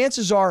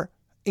 chances are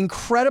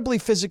incredibly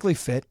physically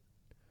fit,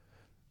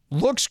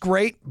 looks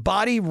great,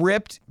 body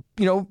ripped,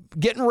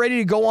 getting ready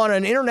to go on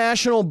an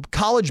international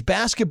college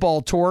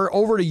basketball tour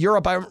over to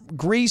Europe,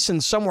 Greece,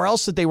 and somewhere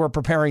else that they were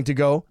preparing to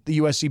go, the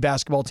USC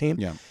basketball team.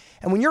 Yeah.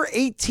 And when you're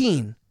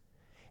 18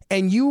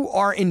 and you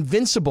are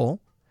invincible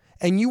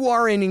and you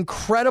are in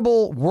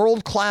incredible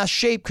world-class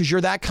shape because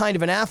you're that kind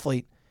of an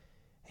athlete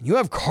and you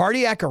have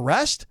cardiac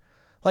arrest,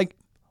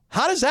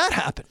 how does that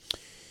happen?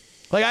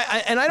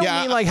 I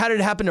don't mean how did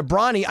it happen to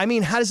Bronny? I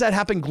mean, how does that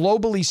happen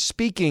globally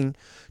speaking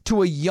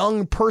to a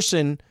young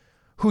person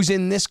who's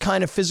in this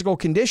kind of physical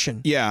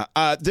condition? Yeah,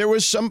 there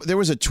was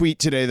a tweet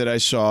today that I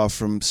saw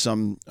from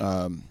some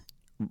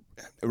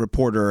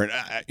reporter, and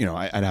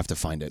I'd have to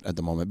find it at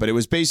the moment, but it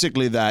was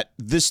basically that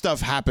this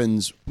stuff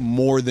happens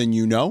more than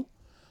you know.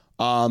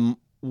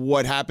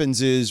 What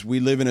happens is we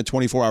live in a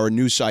 24-hour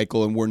news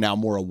cycle, and we're now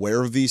more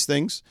aware of these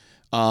things.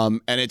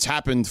 And it's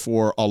happened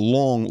for a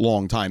long,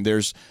 long time.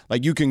 There's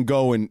you can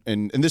go and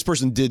this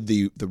person did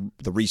the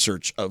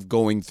research of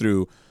going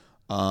through,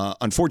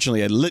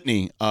 unfortunately, a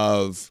litany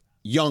of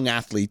young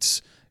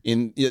athletes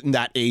in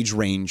that age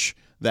range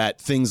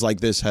that things like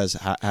this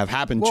have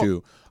happened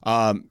to,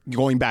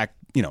 going back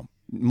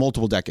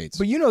multiple decades.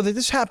 But that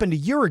this happened a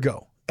year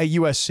ago at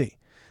USC.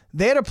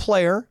 They had a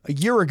player a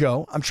year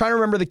ago. I'm trying to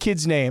remember the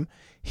kid's name.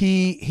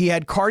 He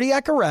had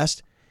cardiac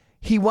arrest.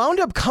 He wound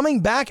up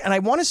coming back, and I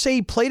want to say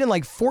he played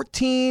in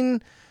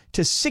 14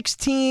 to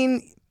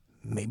 16,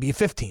 maybe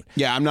 15.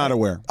 Yeah, I'm not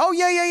aware. Oh,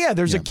 yeah.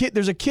 There's a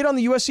kid on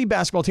the USC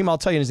basketball team. I'll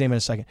tell you his name in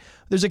a second.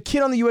 There's a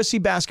kid on the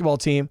USC basketball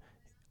team,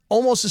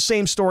 almost the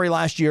same story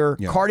last year,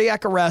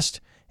 cardiac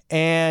arrest,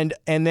 and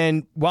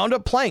then wound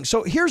up playing.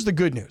 So here's the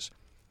good news.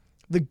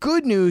 The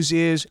good news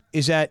is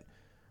that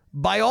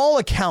by all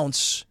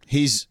accounts,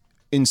 he's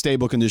in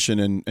stable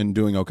condition and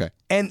doing okay.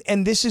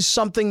 And this is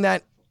something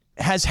that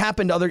has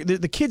happened to other.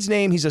 The kid's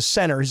name, he's a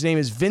center. His name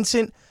is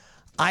Vincent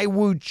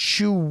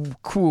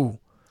Iwuchukwu.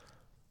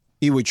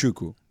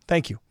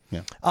 Thank you.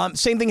 Yeah.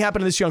 Same thing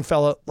happened to this young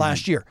fella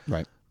last year.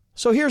 Right.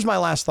 So here's my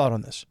last thought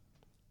on this.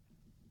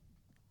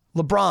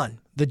 LeBron,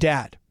 the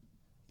dad.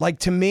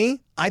 To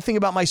me, I think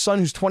about my son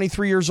who's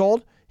 23 years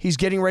old. He's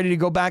getting ready to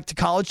go back to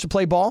college to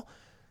play ball.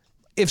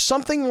 If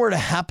something were to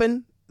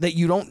happen that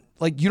you don't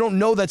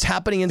know that's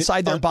happening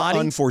inside their body.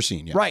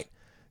 Unforeseen, yeah. Right.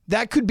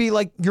 That could be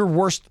your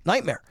worst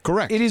nightmare.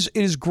 Correct. It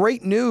is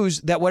great news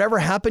that whatever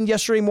happened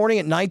yesterday morning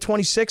at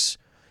 9:26,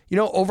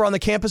 over on the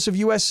campus of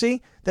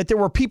USC, that there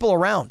were people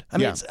around. I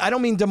mean, I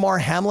don't mean DeMar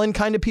Hamlin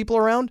kind of people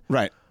around.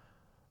 Right.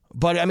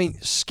 But I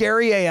mean,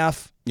 scary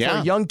AF for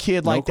a young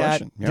kid like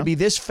that to be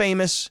this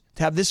famous,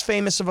 to have this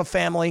famous of a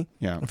family,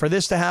 and for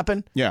this to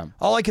happen. Yeah.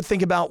 All I could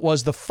think about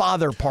was the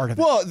father part of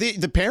it. Well,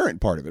 the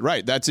parent part of it,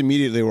 right? That's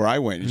immediately where I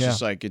went. It's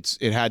just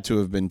it had to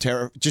have been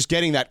just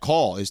getting that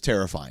call is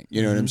terrifying.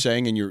 You know what I'm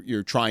saying? And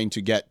you're trying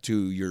to get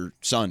to your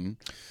son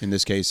in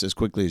this case as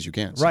quickly as you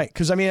can. So. Right?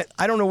 Because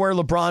I don't know where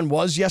LeBron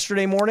was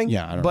yesterday morning.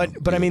 Yeah, I don't know.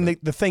 But I mean,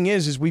 the thing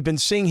is we've been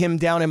seeing him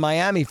down in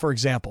Miami, for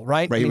example,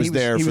 right? Right. I mean, he was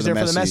there for the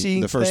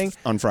Messi thing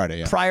on Friday.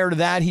 Yeah. Prior to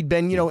that, he'd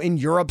been in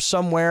Europe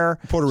somewhere,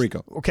 Puerto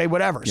Rico. Okay,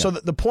 whatever. Yeah. So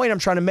the point I'm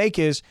trying to make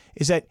is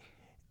that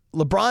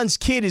LeBron's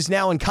kid is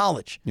now in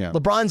college. Yeah.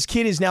 LeBron's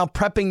kid is now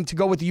prepping to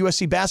go with the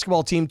USC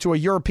basketball team to a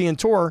European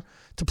tour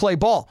to play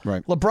ball.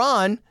 Right.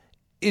 LeBron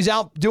is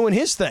out doing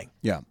his thing.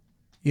 Yeah.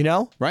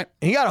 Right.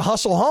 And he got to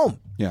hustle home.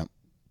 Yeah.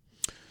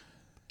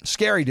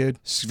 Scary, dude.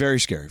 It's very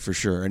scary for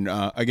sure. And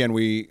again,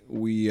 we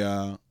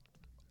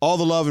all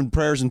the love and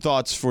prayers and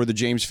thoughts for the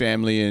James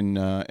family and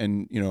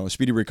a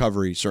speedy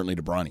recovery, certainly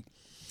to Bronny.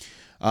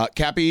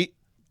 Cappy,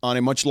 on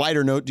a much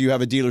lighter note, do you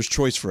have a dealer's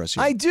choice for us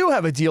here? I do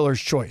have a dealer's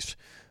choice.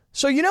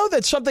 So you know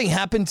that something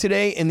happened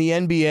today in the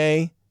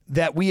NBA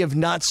that we have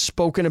not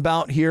spoken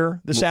about here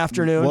this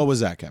afternoon? What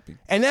was that, Cappy?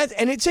 And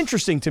it's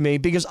interesting to me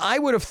because I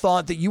would have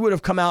thought that you would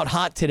have come out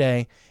hot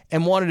today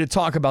and wanted to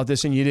talk about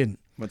this, and you didn't.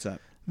 What's that?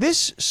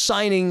 This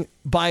signing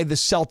by the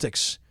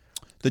Celtics.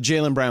 The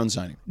Jaylen Brown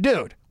signing.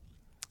 Dude.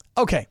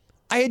 Okay.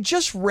 I had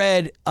just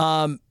read,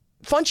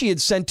 Funchy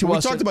had sent to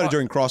us. We talked about it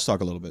during Crosstalk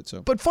a little bit.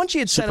 But Funchy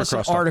had sent us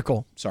an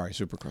article. Sorry,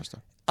 Super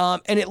Crosstalk.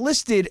 And it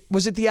listed,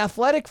 was it The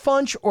Athletic,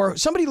 Funch, or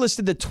somebody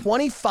listed the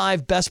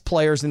 25 best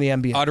players in the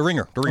NBA? The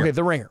Ringer. Okay,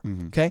 The Ringer.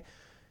 Mm-hmm. Okay.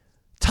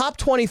 Top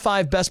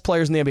 25 best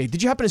players in the NBA.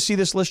 Did you happen to see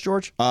this list,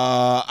 George?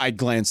 I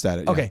glanced at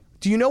it. Yeah. Okay.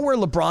 Do you know where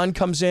LeBron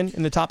comes in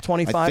the top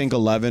 25? I think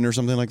 11 or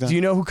something like that. Do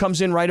you know who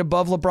comes in right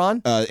above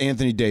LeBron?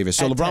 Anthony Davis.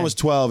 So At LeBron 10. was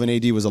 12 and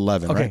AD was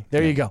 11, Okay, right?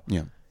 there you go.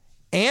 Yeah.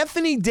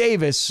 Anthony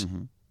Davis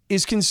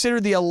is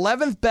considered the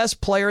 11th best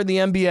player in the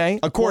NBA,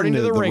 according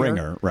to the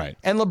Ringer. Right.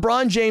 And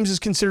LeBron James is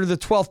considered the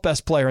 12th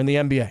best player in the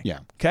NBA. Yeah.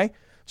 Okay?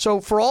 So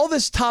for all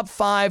this top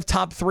 5,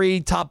 top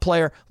 3, top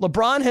player,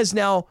 LeBron has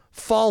now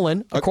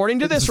fallen, according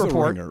to this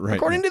report, Ringer, right,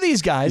 according to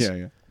these guys,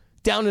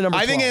 down to number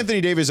 12. I think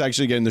Anthony Davis is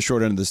actually getting the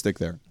short end of the stick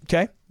there.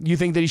 Okay? You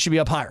think that he should be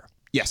up higher?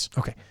 Yes.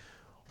 Okay.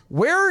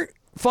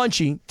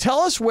 Funchy, tell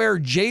us where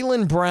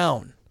Jaylen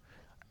Brown,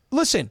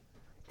 listen,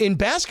 in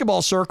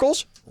basketball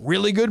circles,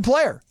 really good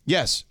player.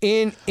 Yes.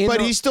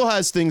 But he still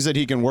has things that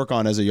he can work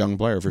on as a young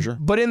player, for sure.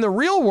 But in the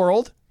real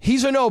world,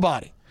 he's a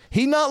nobody.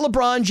 He's not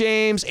LeBron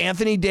James,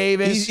 Anthony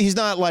Davis. He's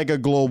not like a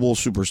global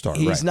superstar.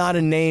 He's not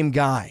a name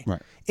guy.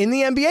 Right. In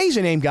the NBA, he's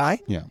a name guy.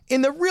 Yeah.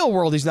 In the real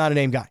world, he's not a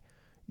name guy.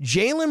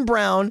 Jaylen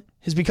Brown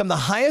has become the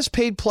highest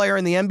paid player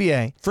in the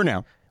NBA. For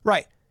now.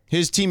 Right.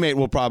 His teammate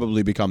will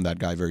probably become that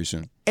guy very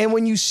soon. And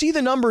when you see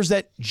the numbers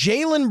that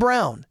Jaylen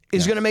Brown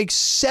is going to make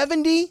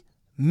 $70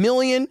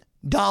 million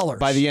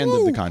by the end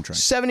of the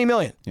contract. $70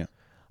 million. Yeah.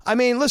 I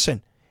mean,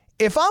 listen,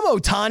 if I'm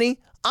Ohtani,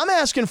 I'm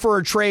asking for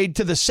a trade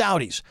to the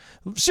Saudis.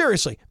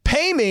 Seriously,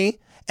 pay me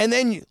and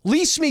then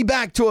lease me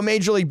back to a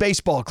Major League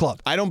Baseball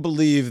club. I don't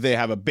believe they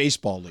have a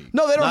baseball league.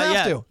 No, they don't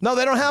have to. No,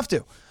 they don't have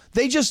to.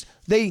 They just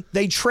they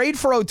trade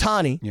for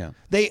Ohtani. Yeah.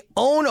 They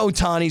own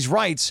Ohtani's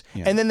rights,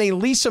 and then they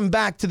lease him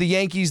back to the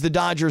Yankees, the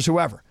Dodgers,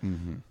 whoever.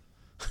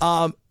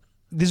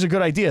 This is a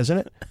good idea, isn't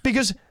it?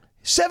 Because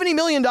 $70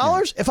 million.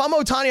 If I'm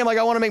Ohtani, I'm like,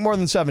 I want to make more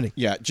than 70.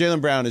 Yeah, Jaylen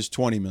Brown is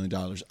 $20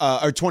 million,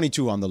 or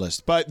 22 on the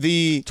list. But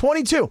the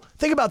 22.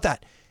 Think about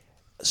that.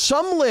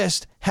 Some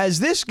list has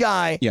this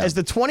guy as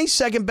the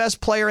 22nd best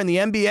player in the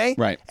NBA,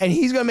 right? And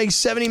he's going to make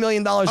 $70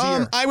 million a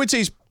year. I would say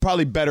he's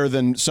probably better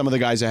than some of the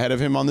guys ahead of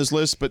him on this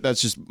list, but that's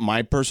just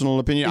my personal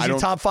opinion. Is he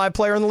top 5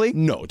 player in the league?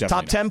 No, definitely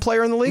top 10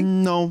 player in the league?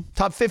 No.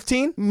 Top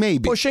 15?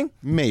 Maybe. Pushing?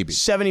 Maybe.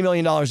 $70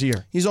 million a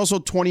year. He's also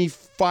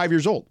 25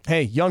 years old.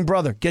 Hey, young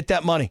brother, get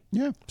that money.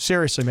 Yeah.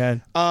 Seriously,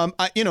 man.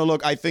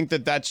 Look, I think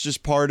that's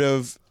just part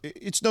of,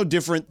 it's no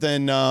different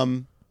than,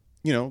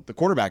 the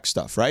quarterback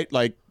stuff, right?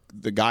 Like,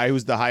 the guy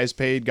who's the highest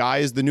paid guy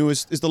is the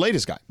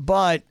latest guy.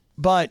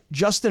 But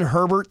Justin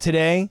Herbert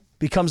today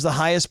becomes the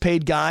highest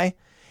paid guy,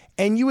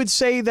 and you would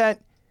say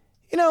that,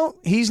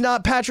 he's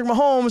not Patrick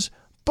Mahomes,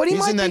 but he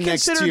might be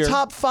considered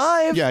top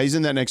 5. Yeah, he's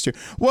in that next tier.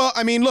 Well,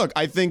 I mean, look,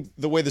 I think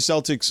the way the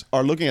Celtics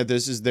are looking at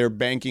this is they're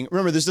banking.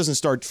 Remember, this doesn't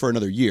start for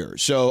another year,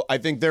 so I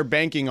think they're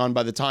banking on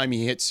by the time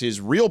he hits his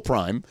real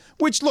prime,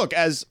 which look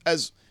as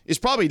is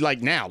probably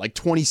like now, like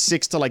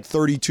 26 to like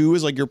 32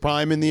 is like your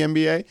prime in the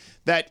NBA,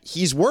 that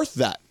he's worth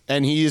that.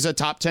 And he is a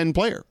top 10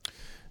 player.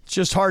 It's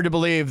just hard to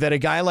believe that a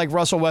guy like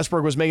Russell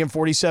Westbrook was making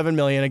 $47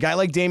 million, a guy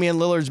like Damian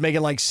Lillard's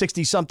making like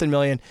 60-something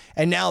million,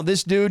 and now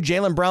this dude,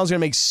 Jaylen Brown's going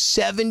to make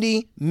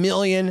 $70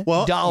 million.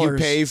 Well, you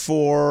pay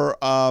for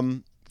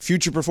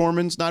future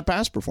performance, not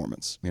past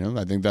performance.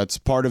 I think that's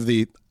part of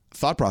the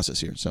thought process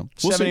here. So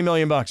 $70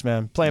 million bucks,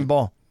 man, playing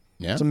ball.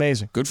 Yeah. It's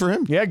amazing. Good for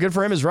him. Yeah, good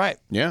for him is right.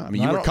 Yeah, I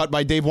mean, you were cut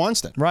by Dave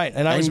Wannstedt. Right,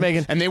 and I was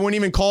making... And they wouldn't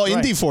even call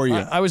Indy for you.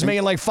 I was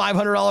making like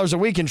 $500 a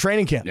week in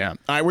training camp. Yeah. All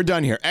right, we're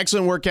done here.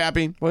 Excellent work,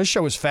 Cappy. Well, this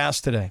show was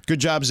fast today.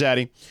 Good job,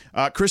 Zaddy.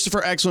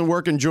 Christopher, excellent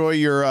work. Enjoy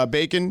your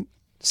bacon.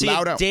 See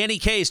you, Danny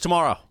K's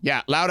tomorrow.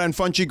 Yeah, Loud and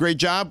Funchy, great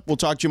job. We'll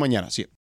talk to you mañana. See you.